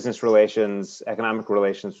the business relations, economic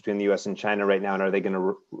relations between the U.S. and China right now, and are they going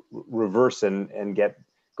to reverse and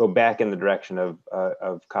go back in the direction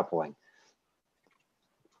of coupling?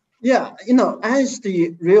 Yeah, as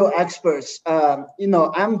the real experts,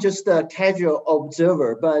 I'm just a casual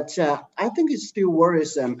observer, but I think it's still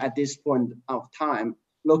worrisome at this point of time,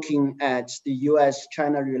 looking at the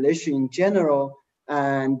U.S.-China relation in general,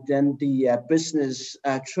 and then the business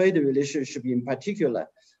trade relationship in particular.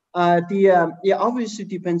 It obviously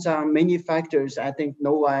depends on many factors. I think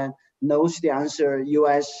no one knows the answer.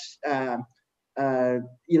 U.S.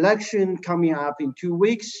 Election coming up in 2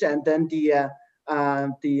 weeks, and then the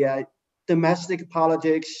domestic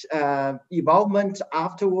politics involvement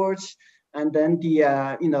afterwards, and then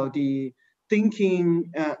the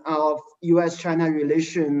thinking of U.S.-China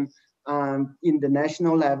relation in the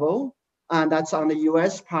national level, and that's on the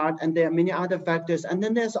U.S. part, and there are many other factors, and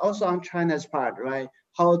then there's also on China's part, right?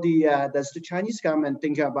 How does the Chinese government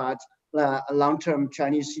think about long-term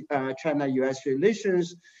China-U.S.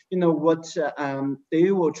 relations? What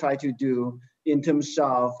they will try to do in terms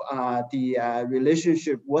of the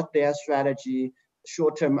relationship, what their strategy,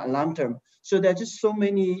 short-term and long-term. So there are just so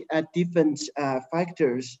many different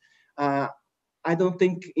factors. I don't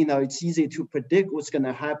think it's easy to predict what's going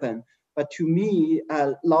to happen. But to me,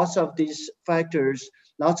 lots of these factors,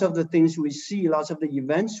 lots of the things we see, lots of the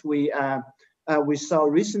events we saw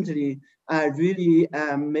recently really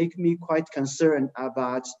make me quite concerned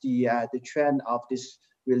about the trend of this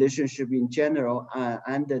relationship in general,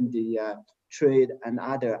 and then the trade and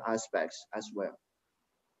other aspects as well.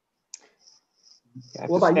 Yeah,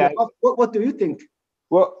 what about you? What do you think?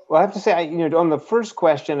 Well, I have to say, on the first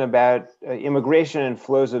question about immigration and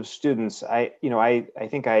flows of students, I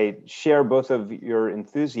think I share both of your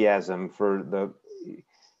enthusiasm for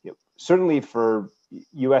certainly for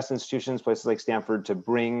U.S. institutions, places like Stanford, to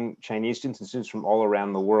bring Chinese students and students from all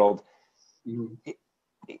around the world. Mm-hmm.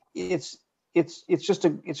 It's just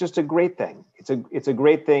a great thing. It's a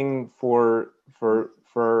great thing for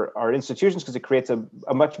our institutions, because it creates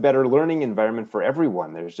a much better learning environment for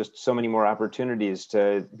everyone. There's just so many more opportunities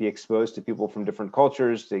to be exposed to people from different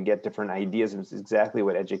cultures, to get different ideas, and it's exactly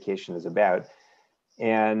what education is about.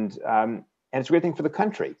 And it's a great thing for the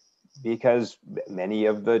country, because many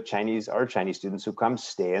of the Chinese students who come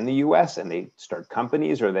stay in the US and they start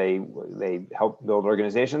companies, or they help build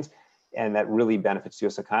organizations, and that really benefits the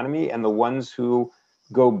US economy. And the ones who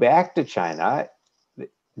go back to China,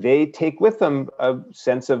 they take with them a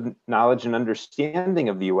sense of knowledge and understanding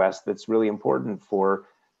of the US that's really important for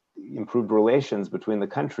improved relations between the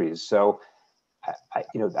countries. So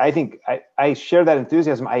I think I share that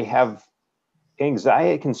enthusiasm. I have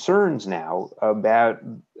concerns now about,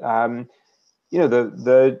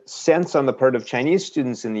 the sense on the part of Chinese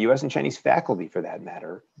students in the U.S. and Chinese faculty, for that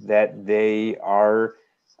matter, that they are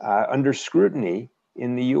under scrutiny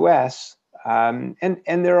in the U.S. And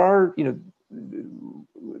there are,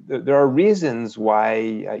 there are reasons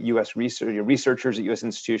why U.S. researchers at U.S.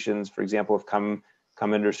 institutions, for example, have come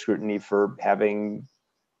under scrutiny for having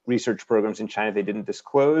research programs in China they didn't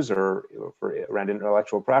disclose, or for around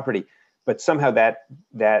intellectual property. But somehow that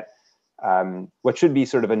what should be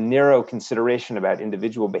sort of a narrow consideration about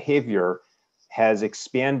individual behavior has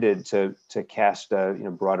expanded to cast a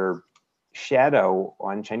broader shadow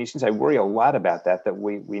on Chinese students. I worry a lot about that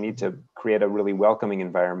we need to create a really welcoming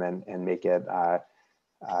environment and make it a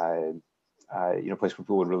place where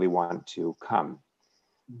people would really want to come.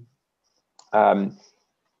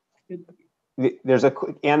 There's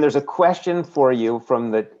a question for you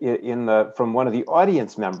from one of the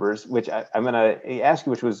audience members, which I'm going to ask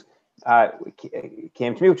you, which was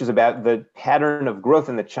came to me, which is about the pattern of growth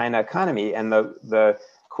in the China economy, and the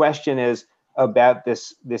question is about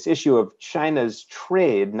this issue of China's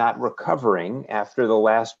trade not recovering after the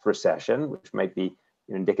last recession, which might be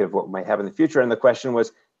indicative of what might happen in the future. And the question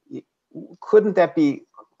was, couldn't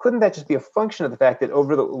that just be a function of the fact that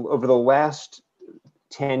over the last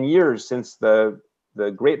 10 years since the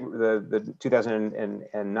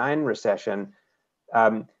 2009 recession,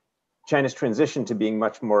 China's transition to being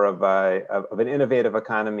much more of an innovative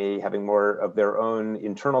economy, having more of their own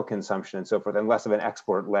internal consumption and so forth, and less of an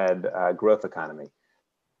export-led growth economy?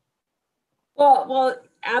 Well,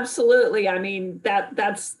 absolutely. I mean,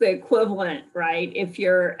 that's the equivalent, right? If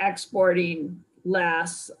you're exporting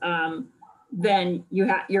less, then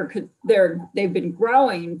they've been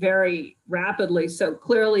growing very rapidly. So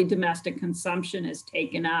clearly, domestic consumption has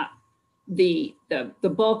taken up the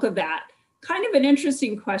bulk of that. Kind of an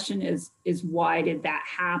interesting question is why did that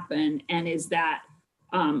happen, and is that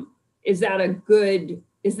a good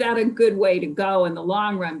way to go in the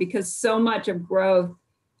long run? Because so much of growth,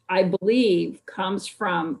 I believe, comes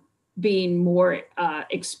from being more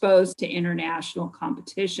exposed to international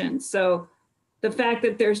competition. So the fact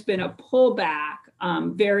that there's been a pullback,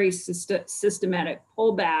 very systematic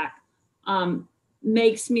pullback,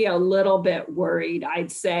 makes me a little bit worried,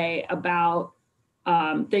 I'd say, about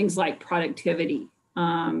things like productivity.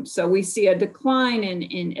 So we see a decline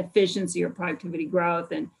in efficiency or productivity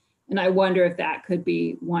growth, and I wonder if that could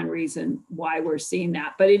be one reason why we're seeing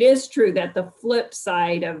that. But it is true that the flip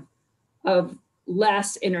side of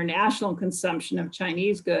less international consumption of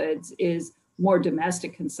Chinese goods is more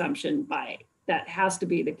domestic consumption. That has to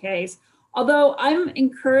be the case. Although I'm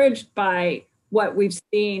encouraged by what we've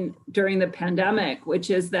seen during the pandemic,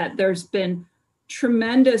 which is that there's been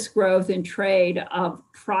tremendous growth in trade of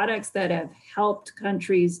products that have helped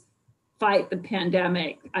countries fight the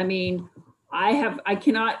pandemic. I mean, I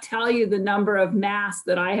cannot tell you the number of masks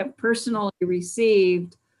that I have personally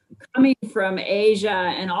received coming from Asia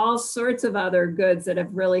and all sorts of other goods that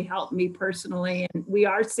have really helped me personally. And we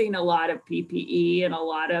are seeing a lot of PPE and a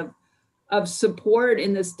lot of support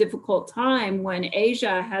in this difficult time when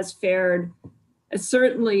Asia has fared,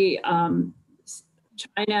 certainly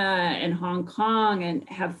China and Hong Kong, and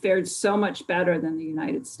have fared so much better than the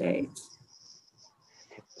United States.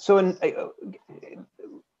 So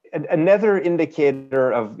another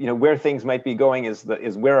indicator of where things might be going is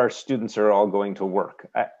where our students are all going to work.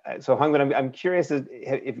 So Hongbin, I'm curious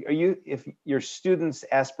if your students'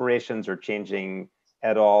 aspirations are changing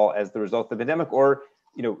at all as the result of the pandemic, or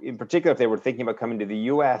in particular if they were thinking about coming to the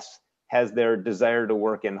U.S., has their desire to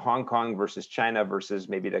work in Hong Kong versus China versus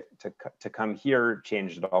maybe to come here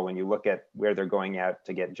changed at all when you look at where they're going out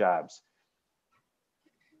to get jobs?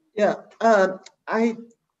 Yeah,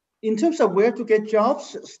 in terms of where to get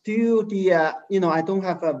jobs, still I don't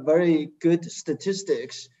have a very good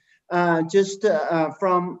statistics. Just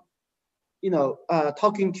from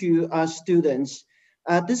talking to our students,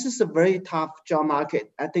 this is a very tough job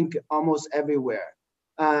market. I think almost everywhere.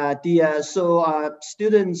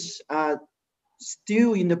 Students are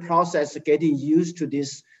still in the process of getting used to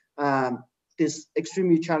this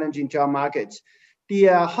extremely challenging job market. The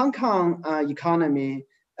Hong Kong economy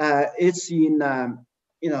it's in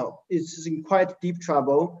quite deep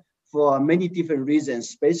trouble for many different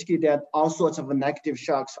reasons. Basically, there are all sorts of negative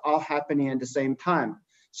shocks all happening at the same time.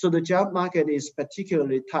 So the job market is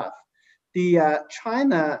particularly tough. The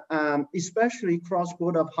China, especially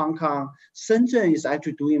cross-border of Hong Kong, Shenzhen is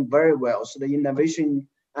actually doing very well. So the innovation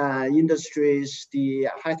industries, the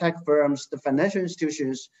high-tech firms, the financial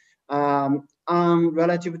institutions are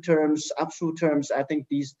relative terms, absolute terms, I think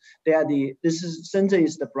Shenzhen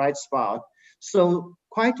is the bright spot. So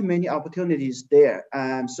quite many opportunities there.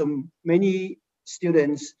 So many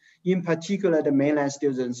students, in particular the mainland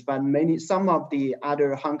students, but some of the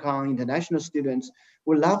other Hong Kong international students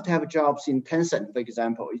would love to have jobs in Tencent, for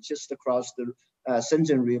example. It's just across the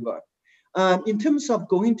Shenzhen River. In terms of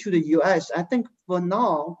going to the US, I think for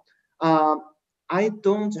now, I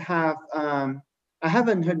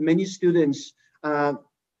haven't heard many students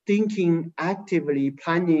thinking actively,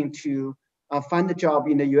 planning to find a job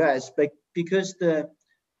in the US, but because the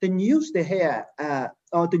news they hear,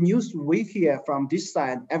 or the news we hear from this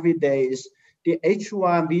side every day is the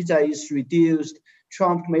H-1 visa is reduced.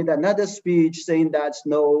 Trump made another speech saying that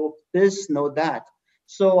no this, no that.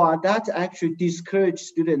 So that actually discouraged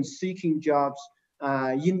students seeking jobs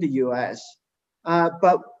in the US.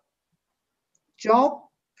 But job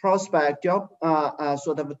prospect, job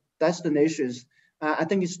sort of destinations, I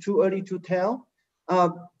think it's too early to tell.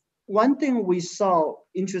 One thing we saw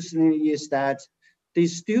interestingly is that the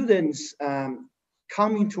students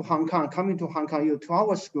coming to Hong Kong, to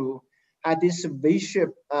our school, had this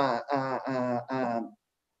V-shaped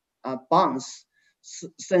bounce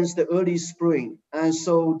since the early spring. And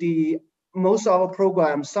so most of our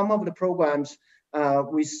programs, some of the programs,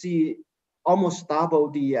 we see almost double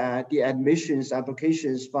the admissions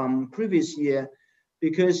applications from previous year,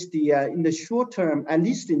 because in the short term, at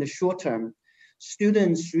least in the short term,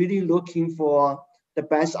 students really looking for the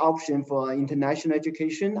best option for international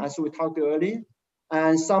education, as we talked earlier.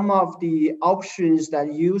 And some of the options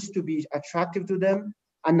that used to be attractive to them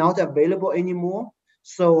are not available anymore.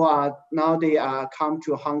 So now they come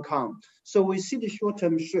to Hong Kong. So we see the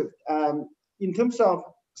short-term shift. In terms of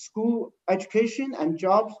school education and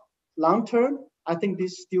jobs, long-term, I think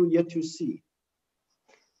this is still yet to see.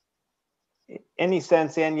 Any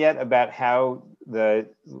sense, Ann, yet about how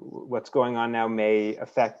what's going on now may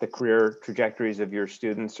affect the career trajectories of your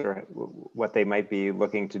students, or what they might be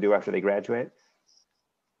looking to do after they graduate?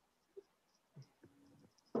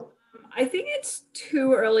 I think it's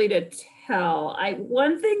too early to tell.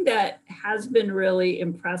 One thing that has been really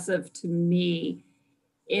impressive to me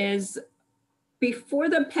is before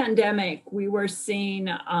the pandemic, we were seeing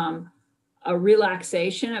a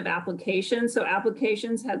relaxation of applications. So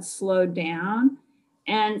applications had slowed down.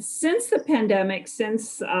 And since the pandemic,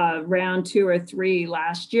 since round 2 or 3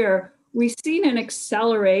 last year, we've seen an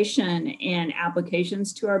acceleration in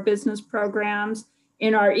applications to our business programs.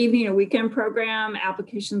 In our evening and weekend program,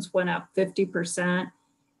 applications went up 50%.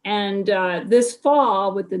 And this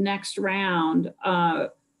fall, with the next round,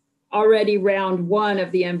 already round 1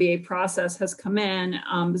 of the MBA process has come in,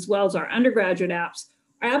 as well as our undergraduate apps.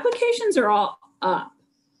 Our applications are all up.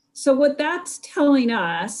 So what that's telling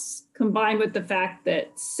us, combined with the fact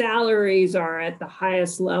that salaries are at the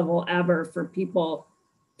highest level ever for people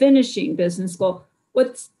finishing business school,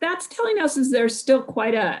 what that's telling us is there's still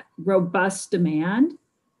quite a robust demand,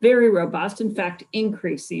 very robust, in fact,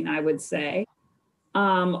 increasing, I would say.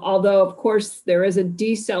 Although, of course, there is a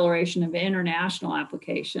deceleration of international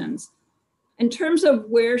applications. In terms of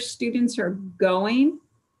where students are going,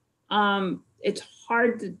 it's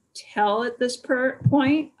hard to tell at this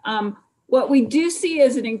point. What we do see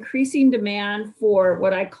is an increasing demand for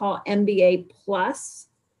what I call MBA plus.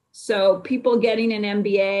 So people getting an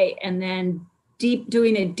MBA and then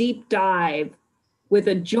doing a deep dive with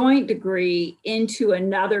a joint degree into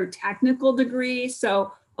another technical degree.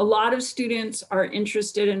 So a lot of students are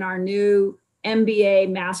interested in our new MBA,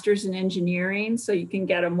 Masters in Engineering, so you can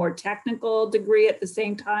get a more technical degree at the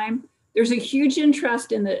same time. There's a huge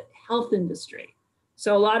interest in the health industry.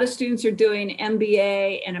 So a lot of students are doing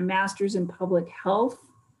MBA and a Master's in Public Health.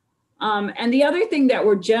 And the other thing that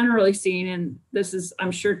we're generally seeing, and this is, I'm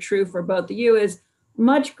sure, true for both of you, is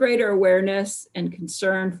much greater awareness and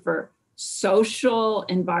concern for social,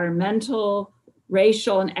 environmental,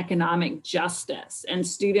 racial, and economic justice, and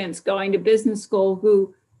students going to business school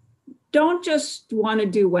who don't just want to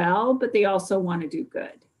do well, but they also want to do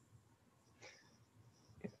good.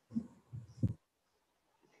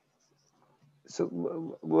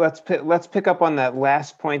 So let's pick up on that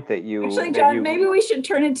last point that you actually, John, maybe we should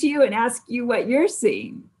turn it to you and ask you what you're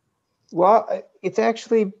seeing. Well, it's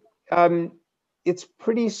actually it's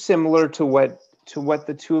pretty similar to what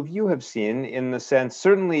the two of you have seen, in the sense,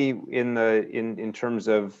 certainly in terms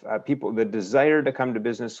of people, the desire to come to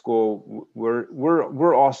business school.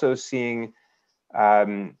 We're also seeing,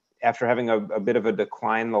 after having a bit of a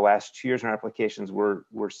decline the last 2 years in our applications,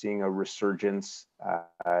 we're seeing a resurgence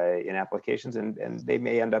in applications, and they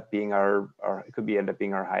may end up being it could end up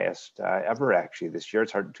being our highest ever actually this year.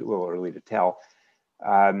 It's a little early to tell.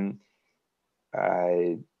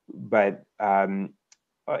 And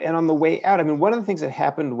on the way out, I mean, one of the things that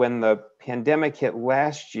happened when the pandemic hit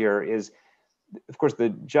last year is, of course, the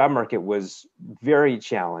job market was very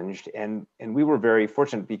challenged, and we were very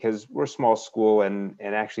fortunate because we're a small school, and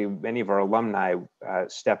actually many of our alumni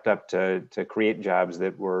stepped up to create jobs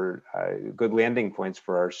that were good landing points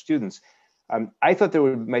for our students. I thought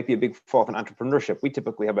there might be a big fall in entrepreneurship. We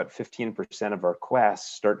typically have about 15% of our class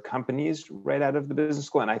start companies right out of the business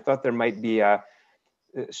school, and I thought there might be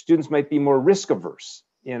students might be more risk averse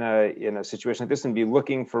in a situation like this and be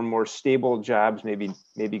looking for more stable jobs,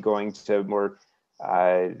 maybe going to more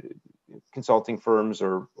consulting firms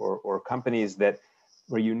or companies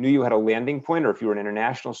where you knew you had a landing point, or if you were an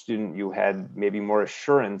international student, you had maybe more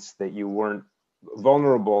assurance that you weren't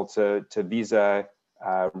vulnerable to visa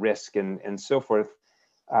risk and so forth.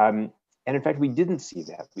 And in fact, we didn't see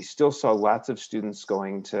that. We still saw lots of students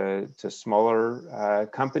going to smaller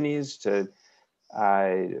companies, to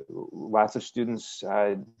lots of students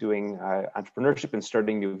doing entrepreneurship and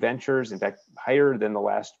starting new ventures, in fact, higher than the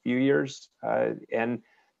last few years. And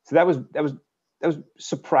so that was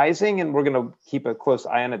surprising, and we're going to keep a close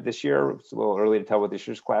eye on it this year. It's a little early to tell what this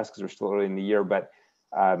year's class because we're still early in the year, but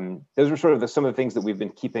those are sort of some of the things that we've been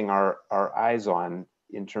keeping our eyes on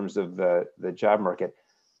in terms of the job market.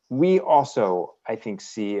 We also, I think,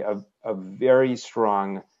 see a very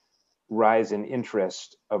strong rise in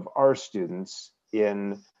interest of our students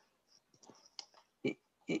in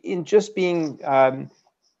just being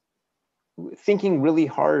thinking really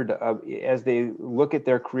hard as they look at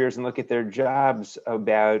their careers and look at their jobs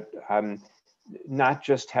about not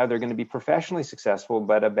just how they're going to be professionally successful,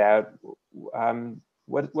 but about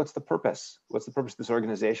what's the purpose? What's the purpose of this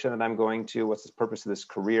organization that I'm going to? What's the purpose of this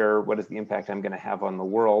career? What is the impact I'm going to have on the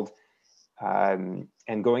world? And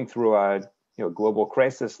going through a global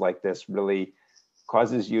crisis like this really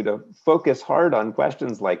causes you to focus hard on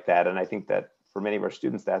questions like that. And I think that for many of our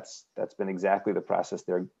students, that's been exactly the process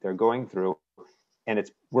they're going through. And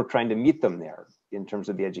we're trying to meet them there in terms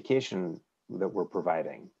of the education that we're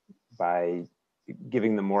providing by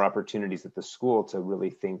giving them more opportunities at the school to really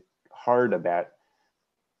think hard about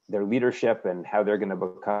their leadership and how they're going to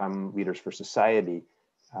become leaders for society,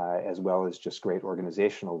 as well as just great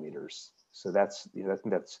organizational leaders. So I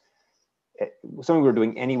think that's something we were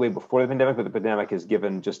doing anyway before the pandemic, but the pandemic has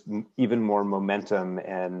given just even more momentum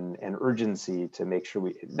and urgency to make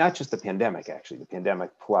sure not just the pandemic, actually, the pandemic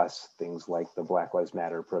plus things like the Black Lives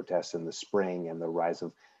Matter protests in the spring and the rise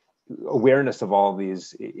of awareness of all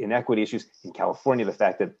these inequity issues. In California, the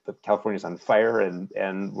fact that California's on fire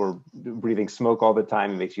and we're breathing smoke all the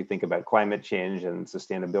time, it makes you think about climate change and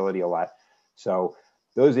sustainability a lot. So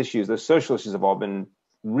those issues, those social issues have all been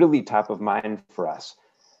really top of mind for us.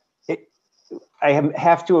 I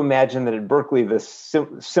have to imagine that at Berkeley, the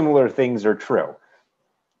similar things are true.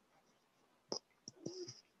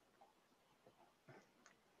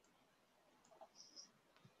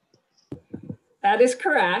 That is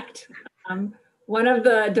correct. One of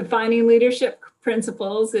the defining leadership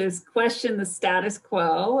principles is question the status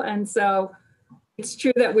quo. And so it's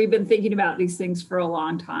true that we've been thinking about these things for a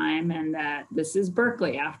long time, and that this is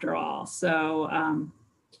Berkeley after all. So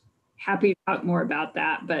happy to talk more about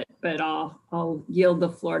that, but I'll yield the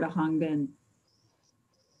floor to Hongbin.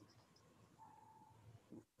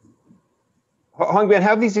 Hongbin, how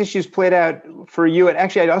have these issues played out for you? And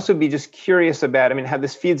actually, I'd also be just curious about, how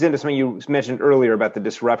this feeds into something you mentioned earlier about the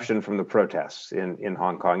disruption from the protests in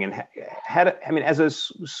Hong Kong. And as a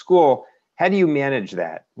school, how do you manage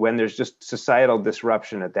that when there's just societal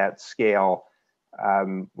disruption at that scale?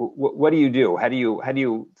 What do you do? How do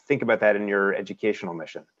you think about that in your educational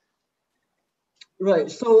mission?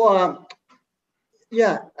 Right. So,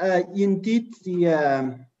 indeed,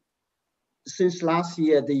 since last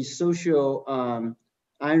year, the social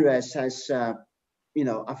unrest has,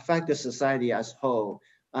 affected society as a whole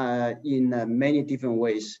in many different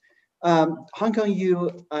ways. Hong Kong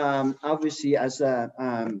U, obviously, as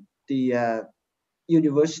the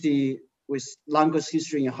university with longest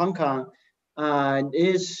history in Hong Kong,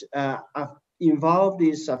 is involved,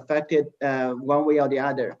 is affected one way or the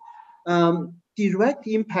other. Direct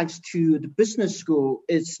impacts to the business school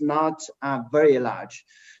is not very large.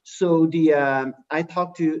 So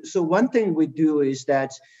one thing we do is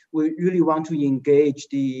that we really want to engage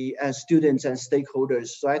the students and stakeholders.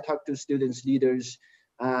 So I talked to students leaders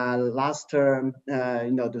last term,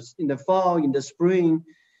 in the fall, in the spring,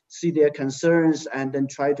 see their concerns, and then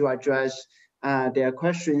try to address their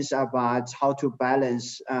questions about how to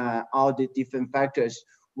balance all the different factors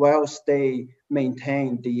whilst they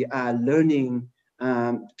maintain the learning,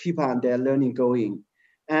 keep on their learning going.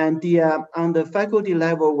 And on the faculty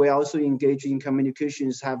level, we also engage in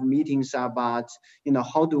communications, have meetings about,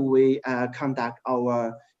 how do we conduct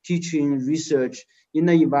our teaching research in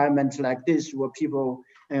an environment like this, where people,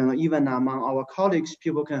 even among our colleagues,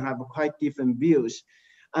 people can have quite different views.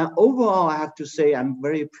 Overall, I have to say I'm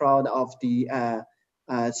very proud of the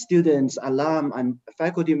students, alum, and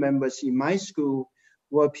faculty members in my school,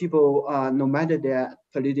 where people, no matter their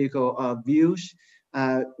political views,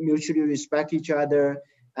 mutually respect each other,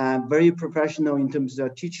 very professional in terms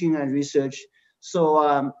of teaching and research.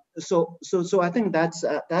 So, so I think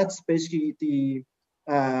that's basically the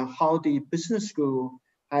how the business school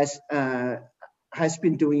has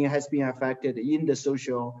been doing, has been affected in the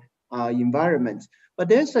social environment. But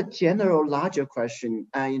there's a general larger question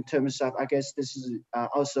in terms of, I guess this is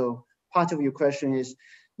also part of your question, is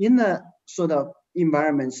in a sort of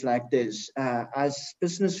environments like this, as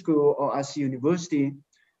business school or as university,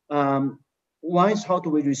 one is how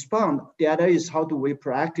do we respond? The other is how do we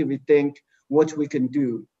proactively think what we can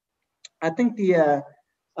do? I think the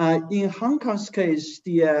in Hong Kong's case,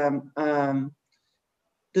 it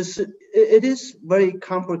is very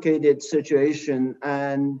complicated situation,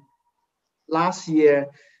 and last year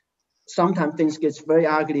sometimes things gets very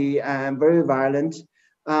ugly and very violent.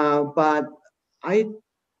 But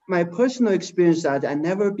my personal experience that I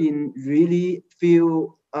never been really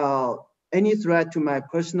feel any threat to my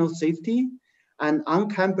personal safety. And on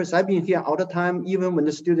campus, I've been here all the time, even when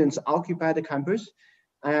the students occupy the campus.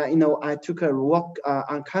 I took a walk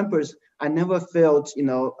on campus. I never felt,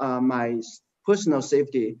 my personal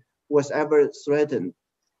safety was ever threatened.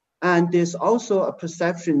 And there's also a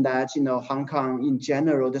perception that, Hong Kong in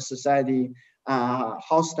general, the society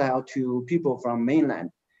hostile to people from mainland.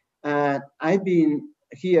 I've been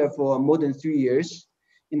here for more than 3 years.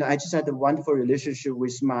 I just had a wonderful relationship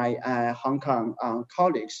with my Hong Kong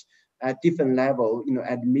colleagues at different level,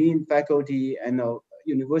 admin, faculty, and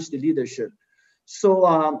university leadership. So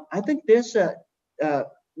I think there's a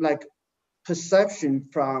like perception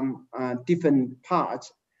from different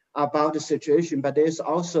parts about the situation, but there's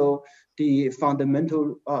also the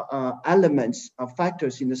fundamental elements of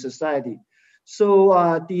factors in the society. So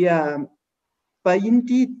but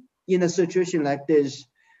indeed, in a situation like this,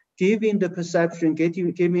 giving the perception,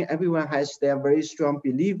 giving everyone has their very strong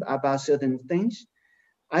belief about certain things,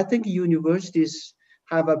 I think universities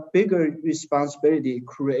have a bigger responsibility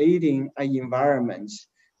creating an environment,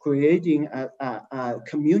 creating a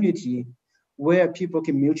community where people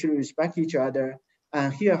can mutually respect each other.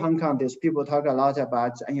 And here in Hong Kong, there's people talk a lot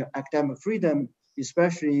about academic freedom,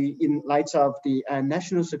 especially in light of the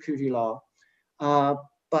national security law.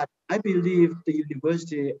 But I believe the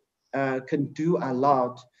university can do a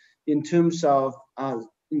lot in terms of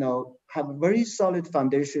have a very solid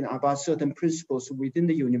foundation about certain principles within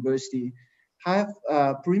the university,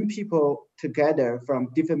 bring people together from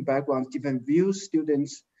different backgrounds, different views,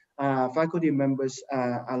 students, faculty members,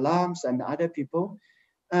 alums, and other people.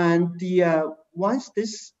 And once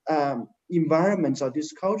this environment or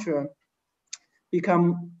this culture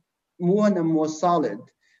become more and more solid,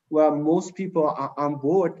 where most people are on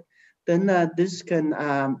board, then this can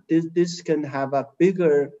have a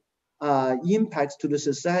bigger impact to the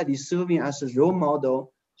society, serving as a role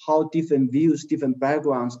model, how different views, different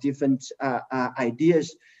backgrounds, different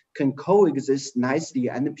ideas can coexist nicely,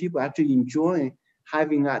 and people actually enjoy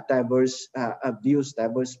having a diverse views,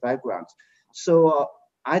 diverse backgrounds. So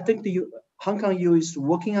I think the Hong Kong U is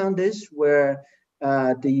working on this, where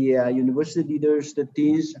the university leaders, the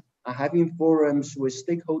deans are having forums with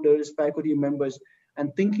stakeholders, faculty members,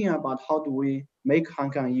 and thinking about how do we make Hong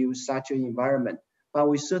Kong U such an environment. But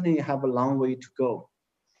we certainly have a long way to go.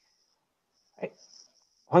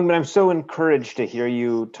 Hongbin, I'm so encouraged to hear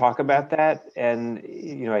you talk about that, and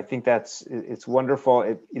I think it's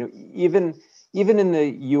wonderful. Even in the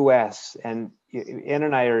U.S. and Ann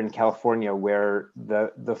and I are in California, where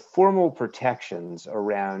the formal protections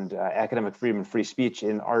around academic freedom and free speech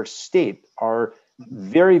in our state are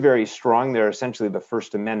very, very strong. They're essentially the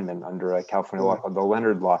First Amendment under a California law called the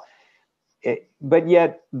Leonard Law. But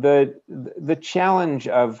yet the challenge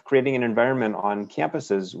of creating an environment on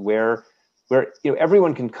campuses where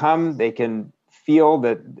everyone can come, they can feel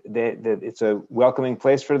that it's a welcoming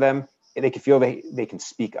place for them, they can feel they can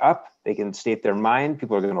speak up, they can state their mind,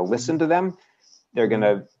 people are going to listen to them, they're going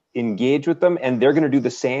to engage with them, and they're going to do the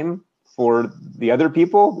same for the other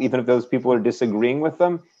people, even if those people are disagreeing with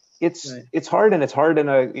them. It's hard, and it's hard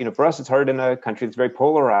for us, it's hard in a country that's very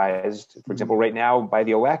polarized, for example, right now by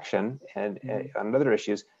the election and on other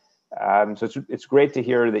issues. So it's great to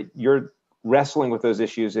hear that you're wrestling with those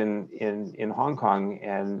issues in Hong Kong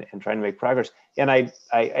and trying to make progress. And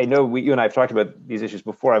I know you and I have talked about these issues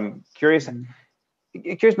before. I'm curious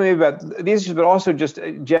maybe about these issues, but also just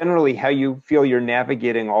generally how you feel you're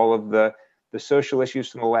navigating all of the social issues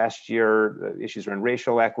from the last year, the issues around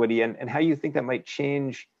racial equity, and how you think that might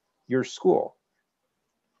change your school.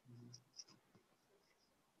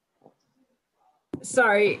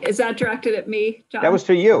 Sorry, is that directed at me, John? That was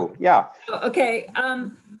to you, yeah. Okay,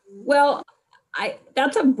 well,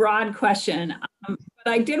 that's a broad question, but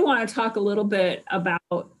I did want to talk a little bit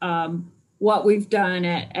about what we've done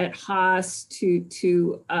at Haas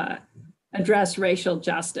to address racial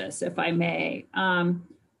justice, if I may.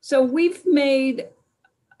 So we've made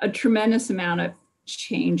a tremendous amount of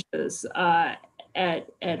changes at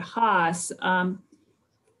Haas.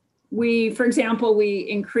 For example, we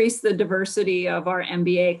increased the diversity of our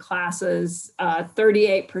MBA classes.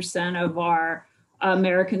 38% of our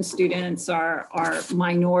American students are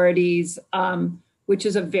minorities, which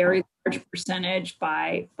is a very large percentage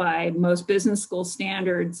by most business school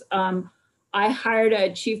standards. I hired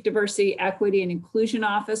a chief diversity, equity, and inclusion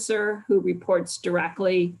officer who reports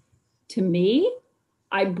directly to me.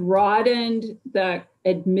 I broadened the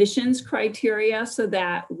admissions criteria so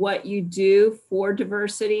that what you do for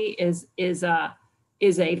diversity is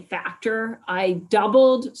a factor. I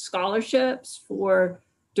doubled scholarships for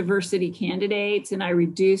diversity candidates, and I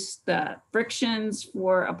reduced the frictions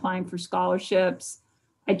for applying for scholarships.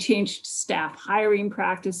 I changed staff hiring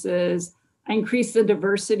practices. I increased the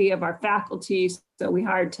diversity of our faculty. So we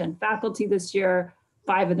hired 10 faculty this year,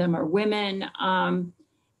 5 of them are women. And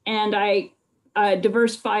I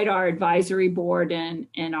diversified our advisory board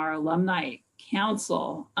and our alumni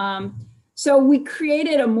council. So we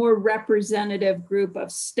created a more representative group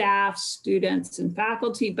of staff, students, and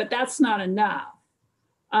faculty, but that's not enough.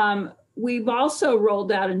 We've also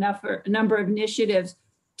rolled out a number of initiatives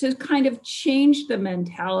to kind of change the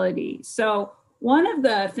mentality. So one of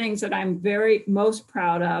the things that I'm most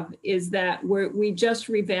proud of is that we just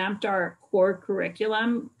revamped our core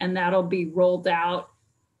curriculum, and that'll be rolled out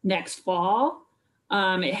next fall.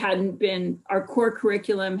 Our core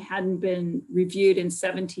curriculum hadn't been reviewed in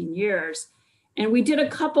 17 years. And we did a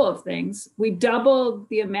couple of things. We doubled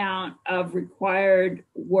the amount of required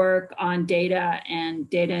work on data and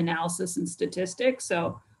data analysis and statistics.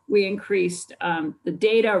 So we increased the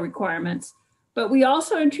data requirements, but we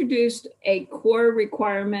also introduced a core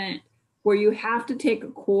requirement where you have to take a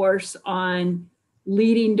course on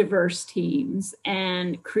leading diverse teams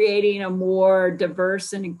and creating a more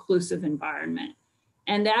diverse and inclusive environment.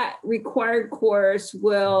 And that required course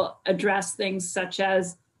will address things such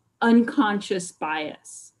as unconscious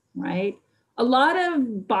bias, right? A lot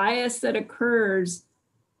of bias that occurs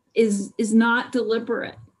is not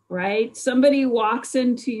deliberate, right? Somebody walks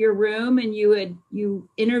into your room and you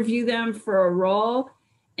interview them for a role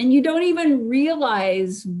and you don't even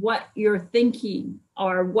realize what you're thinking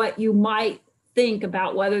or what you might think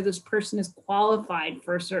about whether this person is qualified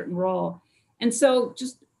for a certain role. And so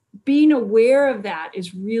just being aware of that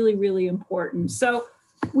is really, really important. So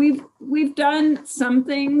we've done some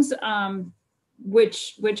things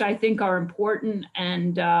which I think are important,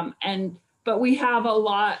 but we have a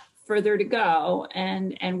lot further to go,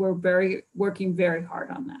 and we're working very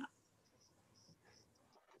hard on that.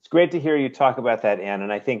 It's great to hear you talk about that, Anne,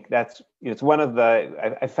 and I think it's one of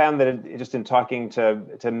the I found that just in talking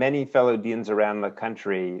to many fellow deans around the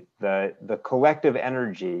country, the collective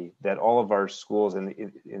energy that all of our schools in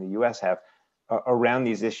the U.S. have around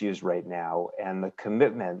these issues right now, and the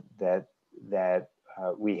commitment that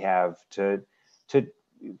we have to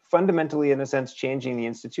fundamentally, in a sense, changing the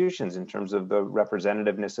institutions in terms of the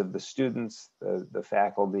representativeness of the students, the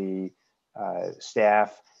faculty,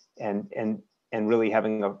 staff, and really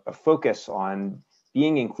having a focus on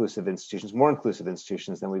being inclusive institutions, more inclusive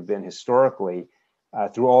institutions than we've been historically,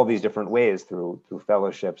 through all these different ways, through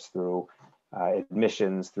fellowships, through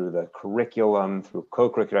admissions, through the curriculum, through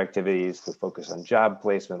co-curricular activities, through focus on job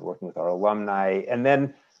placement, working with our alumni, and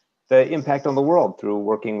then the impact on the world through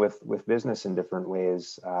working with business in different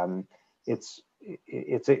ways. I think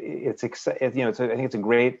it's a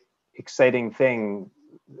great, exciting thing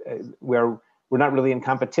where we're not really in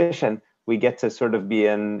competition. We get to sort of be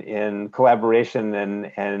in collaboration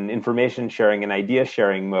and information sharing and idea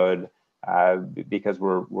sharing mode, because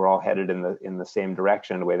we're all headed in the same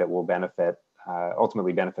direction in a way that will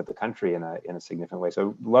ultimately benefit the country in a significant way.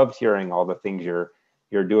 So loved hearing all the things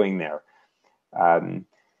you're doing there.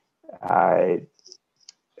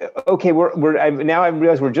 Okay, now I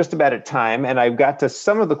realize we're just about at time, and I've got to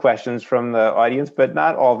some of the questions from the audience, but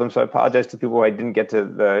not all of them. So I apologize to people who I didn't get to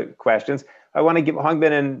the questions. I want to give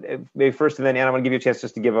Hongbin and maybe first, and then Anne, I want to give you a chance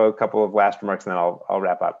just to give a couple of last remarks, and then I'll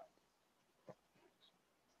wrap up.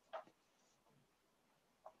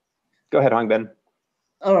 Go ahead, Hongbin.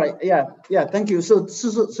 All right. Yeah. Thank you. So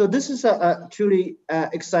this is a truly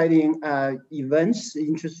exciting events,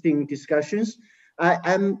 interesting discussions.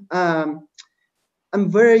 I'm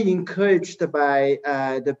very encouraged by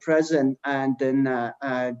the present and then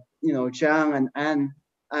John and Anne,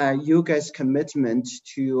 you guys' commitment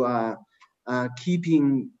to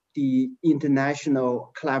keeping the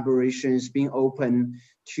international collaborations being open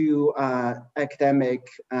to academic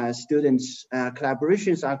students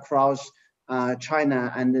collaborations across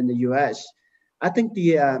China and in the US. I think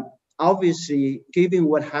obviously, given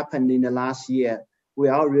what happened in the last year, we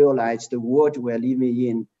all realize the world we're living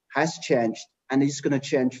in has changed and it's going to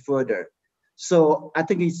change further. So I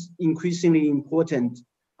think it's increasingly important,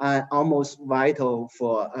 almost vital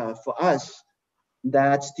for us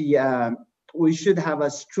that we should have a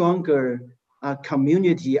stronger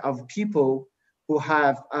community of people who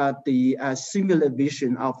have the similar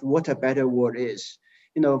vision of what a better world is.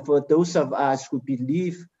 For those of us who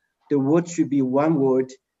believe the world should be one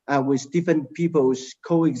world with different peoples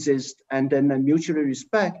coexist and then mutually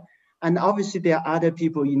respect. And obviously there are other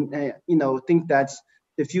people think that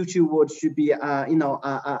the future world should be a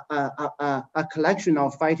collection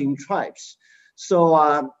of fighting tribes. So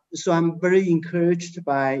I'm very encouraged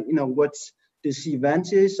by what this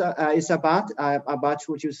event is about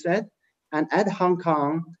what you said. And at in Hong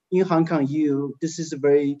Kong U, this is a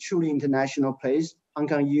very truly international place. Hong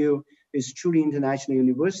Kong U is truly international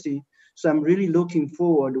university. So I'm really looking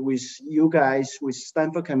forward with you guys, with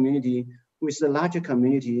Stanford community, with the larger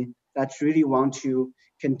community that really want to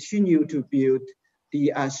continue to build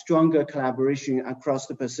the stronger collaboration across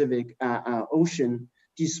the Pacific Ocean,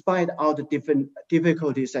 despite all the different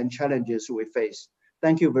difficulties and challenges we face.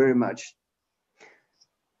 Thank you very much.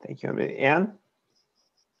 Thank you, Anne.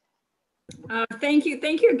 Thank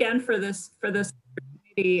you again for this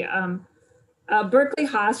opportunity. Berkeley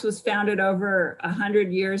Haas was founded over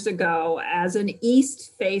 100 years ago as an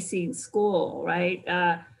east-facing school, right?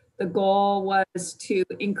 The goal was to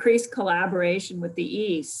increase collaboration with the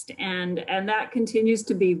East, and that continues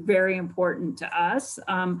to be very important to us.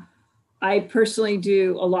 I personally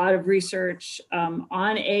do a lot of research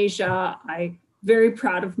on Asia. I'm very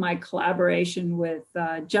proud of my collaboration with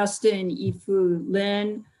Justin Yifu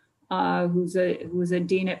Lin, who's a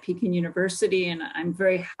dean at Peking University, and I'm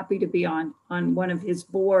very happy to be on one of his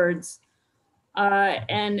boards.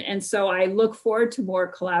 And so I look forward to more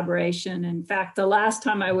collaboration. In fact, the last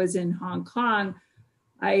time I was in Hong Kong,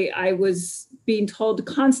 I was being told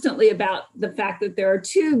constantly about the fact that there are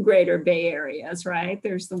two greater Bay Areas, right?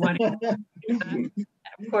 There's the one,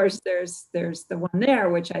 of course, there's the one there,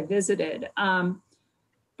 which I visited.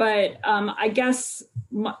 But I guess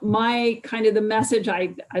my kind of the message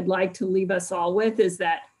I'd like to leave us all with is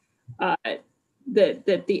that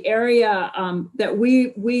that the area that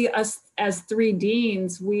we as three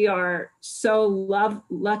deans, we are so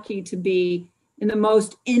lucky to be in the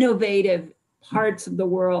most innovative parts of the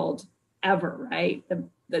world ever, right?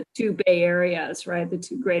 The two Bay Areas, right? The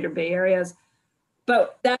two greater Bay Areas.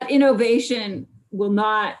 But that innovation will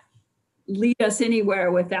not lead us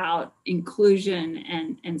anywhere without inclusion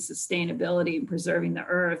and sustainability and preserving the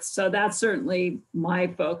earth. So that's certainly my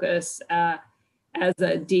focus as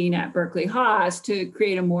a dean at Berkeley Haas, to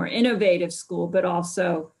create a more innovative school, but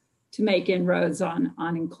also to make inroads on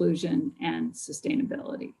inclusion and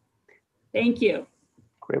sustainability. Thank you.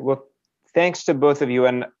 Great. Well, thanks to both of you.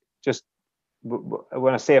 And just I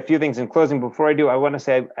want to say a few things in closing. Before I do, I want to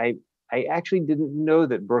say I actually didn't know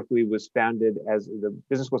that Berkeley was founded the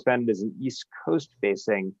business school was founded as an East Coast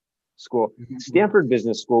facing school. Mm-hmm. Stanford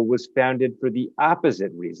Business School was founded for the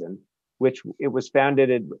opposite reason, which it was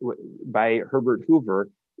founded by Herbert Hoover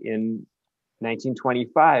in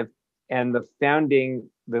 1925. And the founding,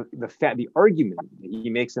 the argument that he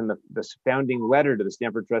makes in the founding letter to the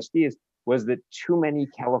Stanford trustees was that too many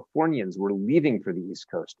Californians were leaving for the East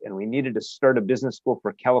Coast, and we needed to start a business school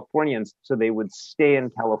for Californians so they would stay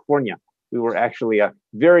in California. We were actually a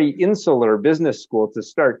very insular business school to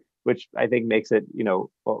start, which I think makes it,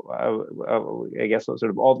 I guess sort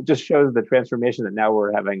of all just shows the transformation that now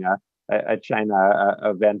we're having a China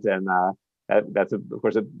event, and that's of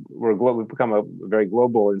course we've become a very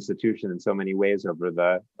global institution in so many ways over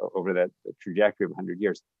the trajectory of 100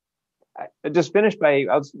 years.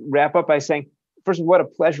 I'll wrap up by saying, first of all, what a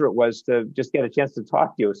pleasure it was to just get a chance to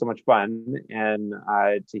talk to you. It was so much fun, and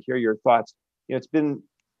to hear your thoughts. It's been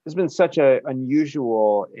such an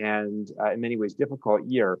unusual and in many ways difficult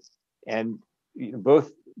year, and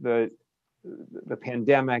both the the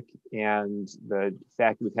pandemic and the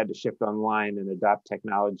fact that we've had to shift online and adopt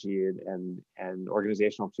technology and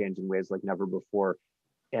organizational change in ways like never before,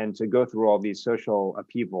 and to go through all these social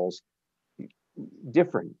upheavals,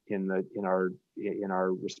 different in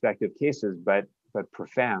our respective cases, but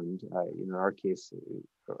profound. In our case,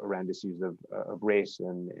 around issues of race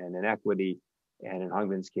and inequity, and in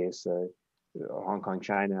Hongbin's case, Hong Kong,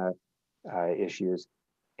 China issues.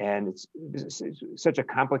 And it's such a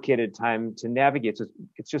complicated time to navigate. So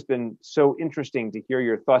it's just been so interesting to hear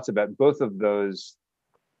your thoughts about both of those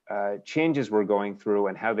changes we're going through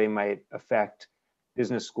and how they might affect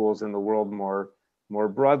business schools in the world more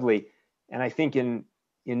broadly. And I think in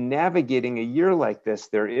navigating a year like this,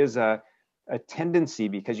 there is a tendency,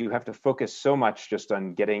 because you have to focus so much just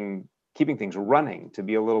on keeping things running, to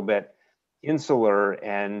be a little bit insular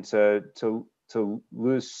and to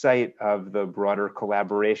lose sight of the broader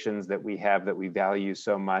collaborations that we have, that we value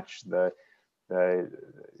so much.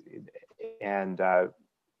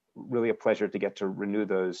 Really a pleasure to get to renew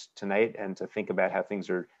those tonight and to think about how things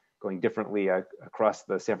are going differently across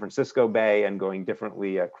the San Francisco Bay and going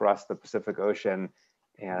differently across the Pacific Ocean,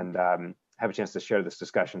 and have a chance to share this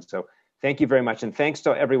discussion. So thank you very much. And thanks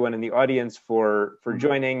to everyone in the audience for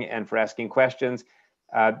joining and for asking questions.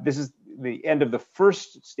 This is the end of the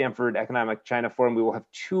first Stanford Economic China Forum. We will have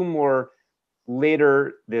two more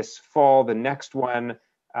later this fall. The next one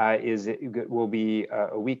will be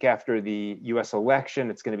a week after the US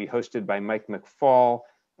election. It's going to be hosted by Mike McFall,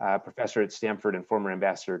 professor at Stanford and former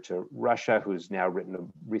ambassador to Russia, who's now written a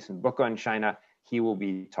recent book on China. He will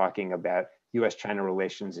be talking about US-China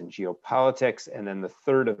relations and geopolitics. And then the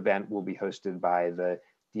third event will be hosted by the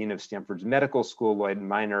Dean of Stanford's Medical School, Lloyd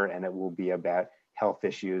Minor, and it will be about health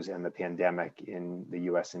issues and the pandemic in the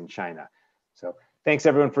US and China. So thanks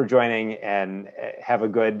everyone for joining, and have a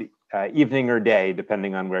good evening or day,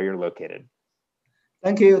 depending on where you're located.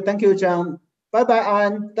 Thank you, John. Bye-bye,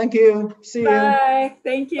 Anne. Thank you. See you. Bye.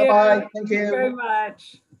 Thank you. Bye-bye. Thank you very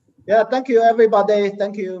much. Yeah, thank you, everybody.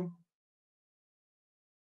 Thank you.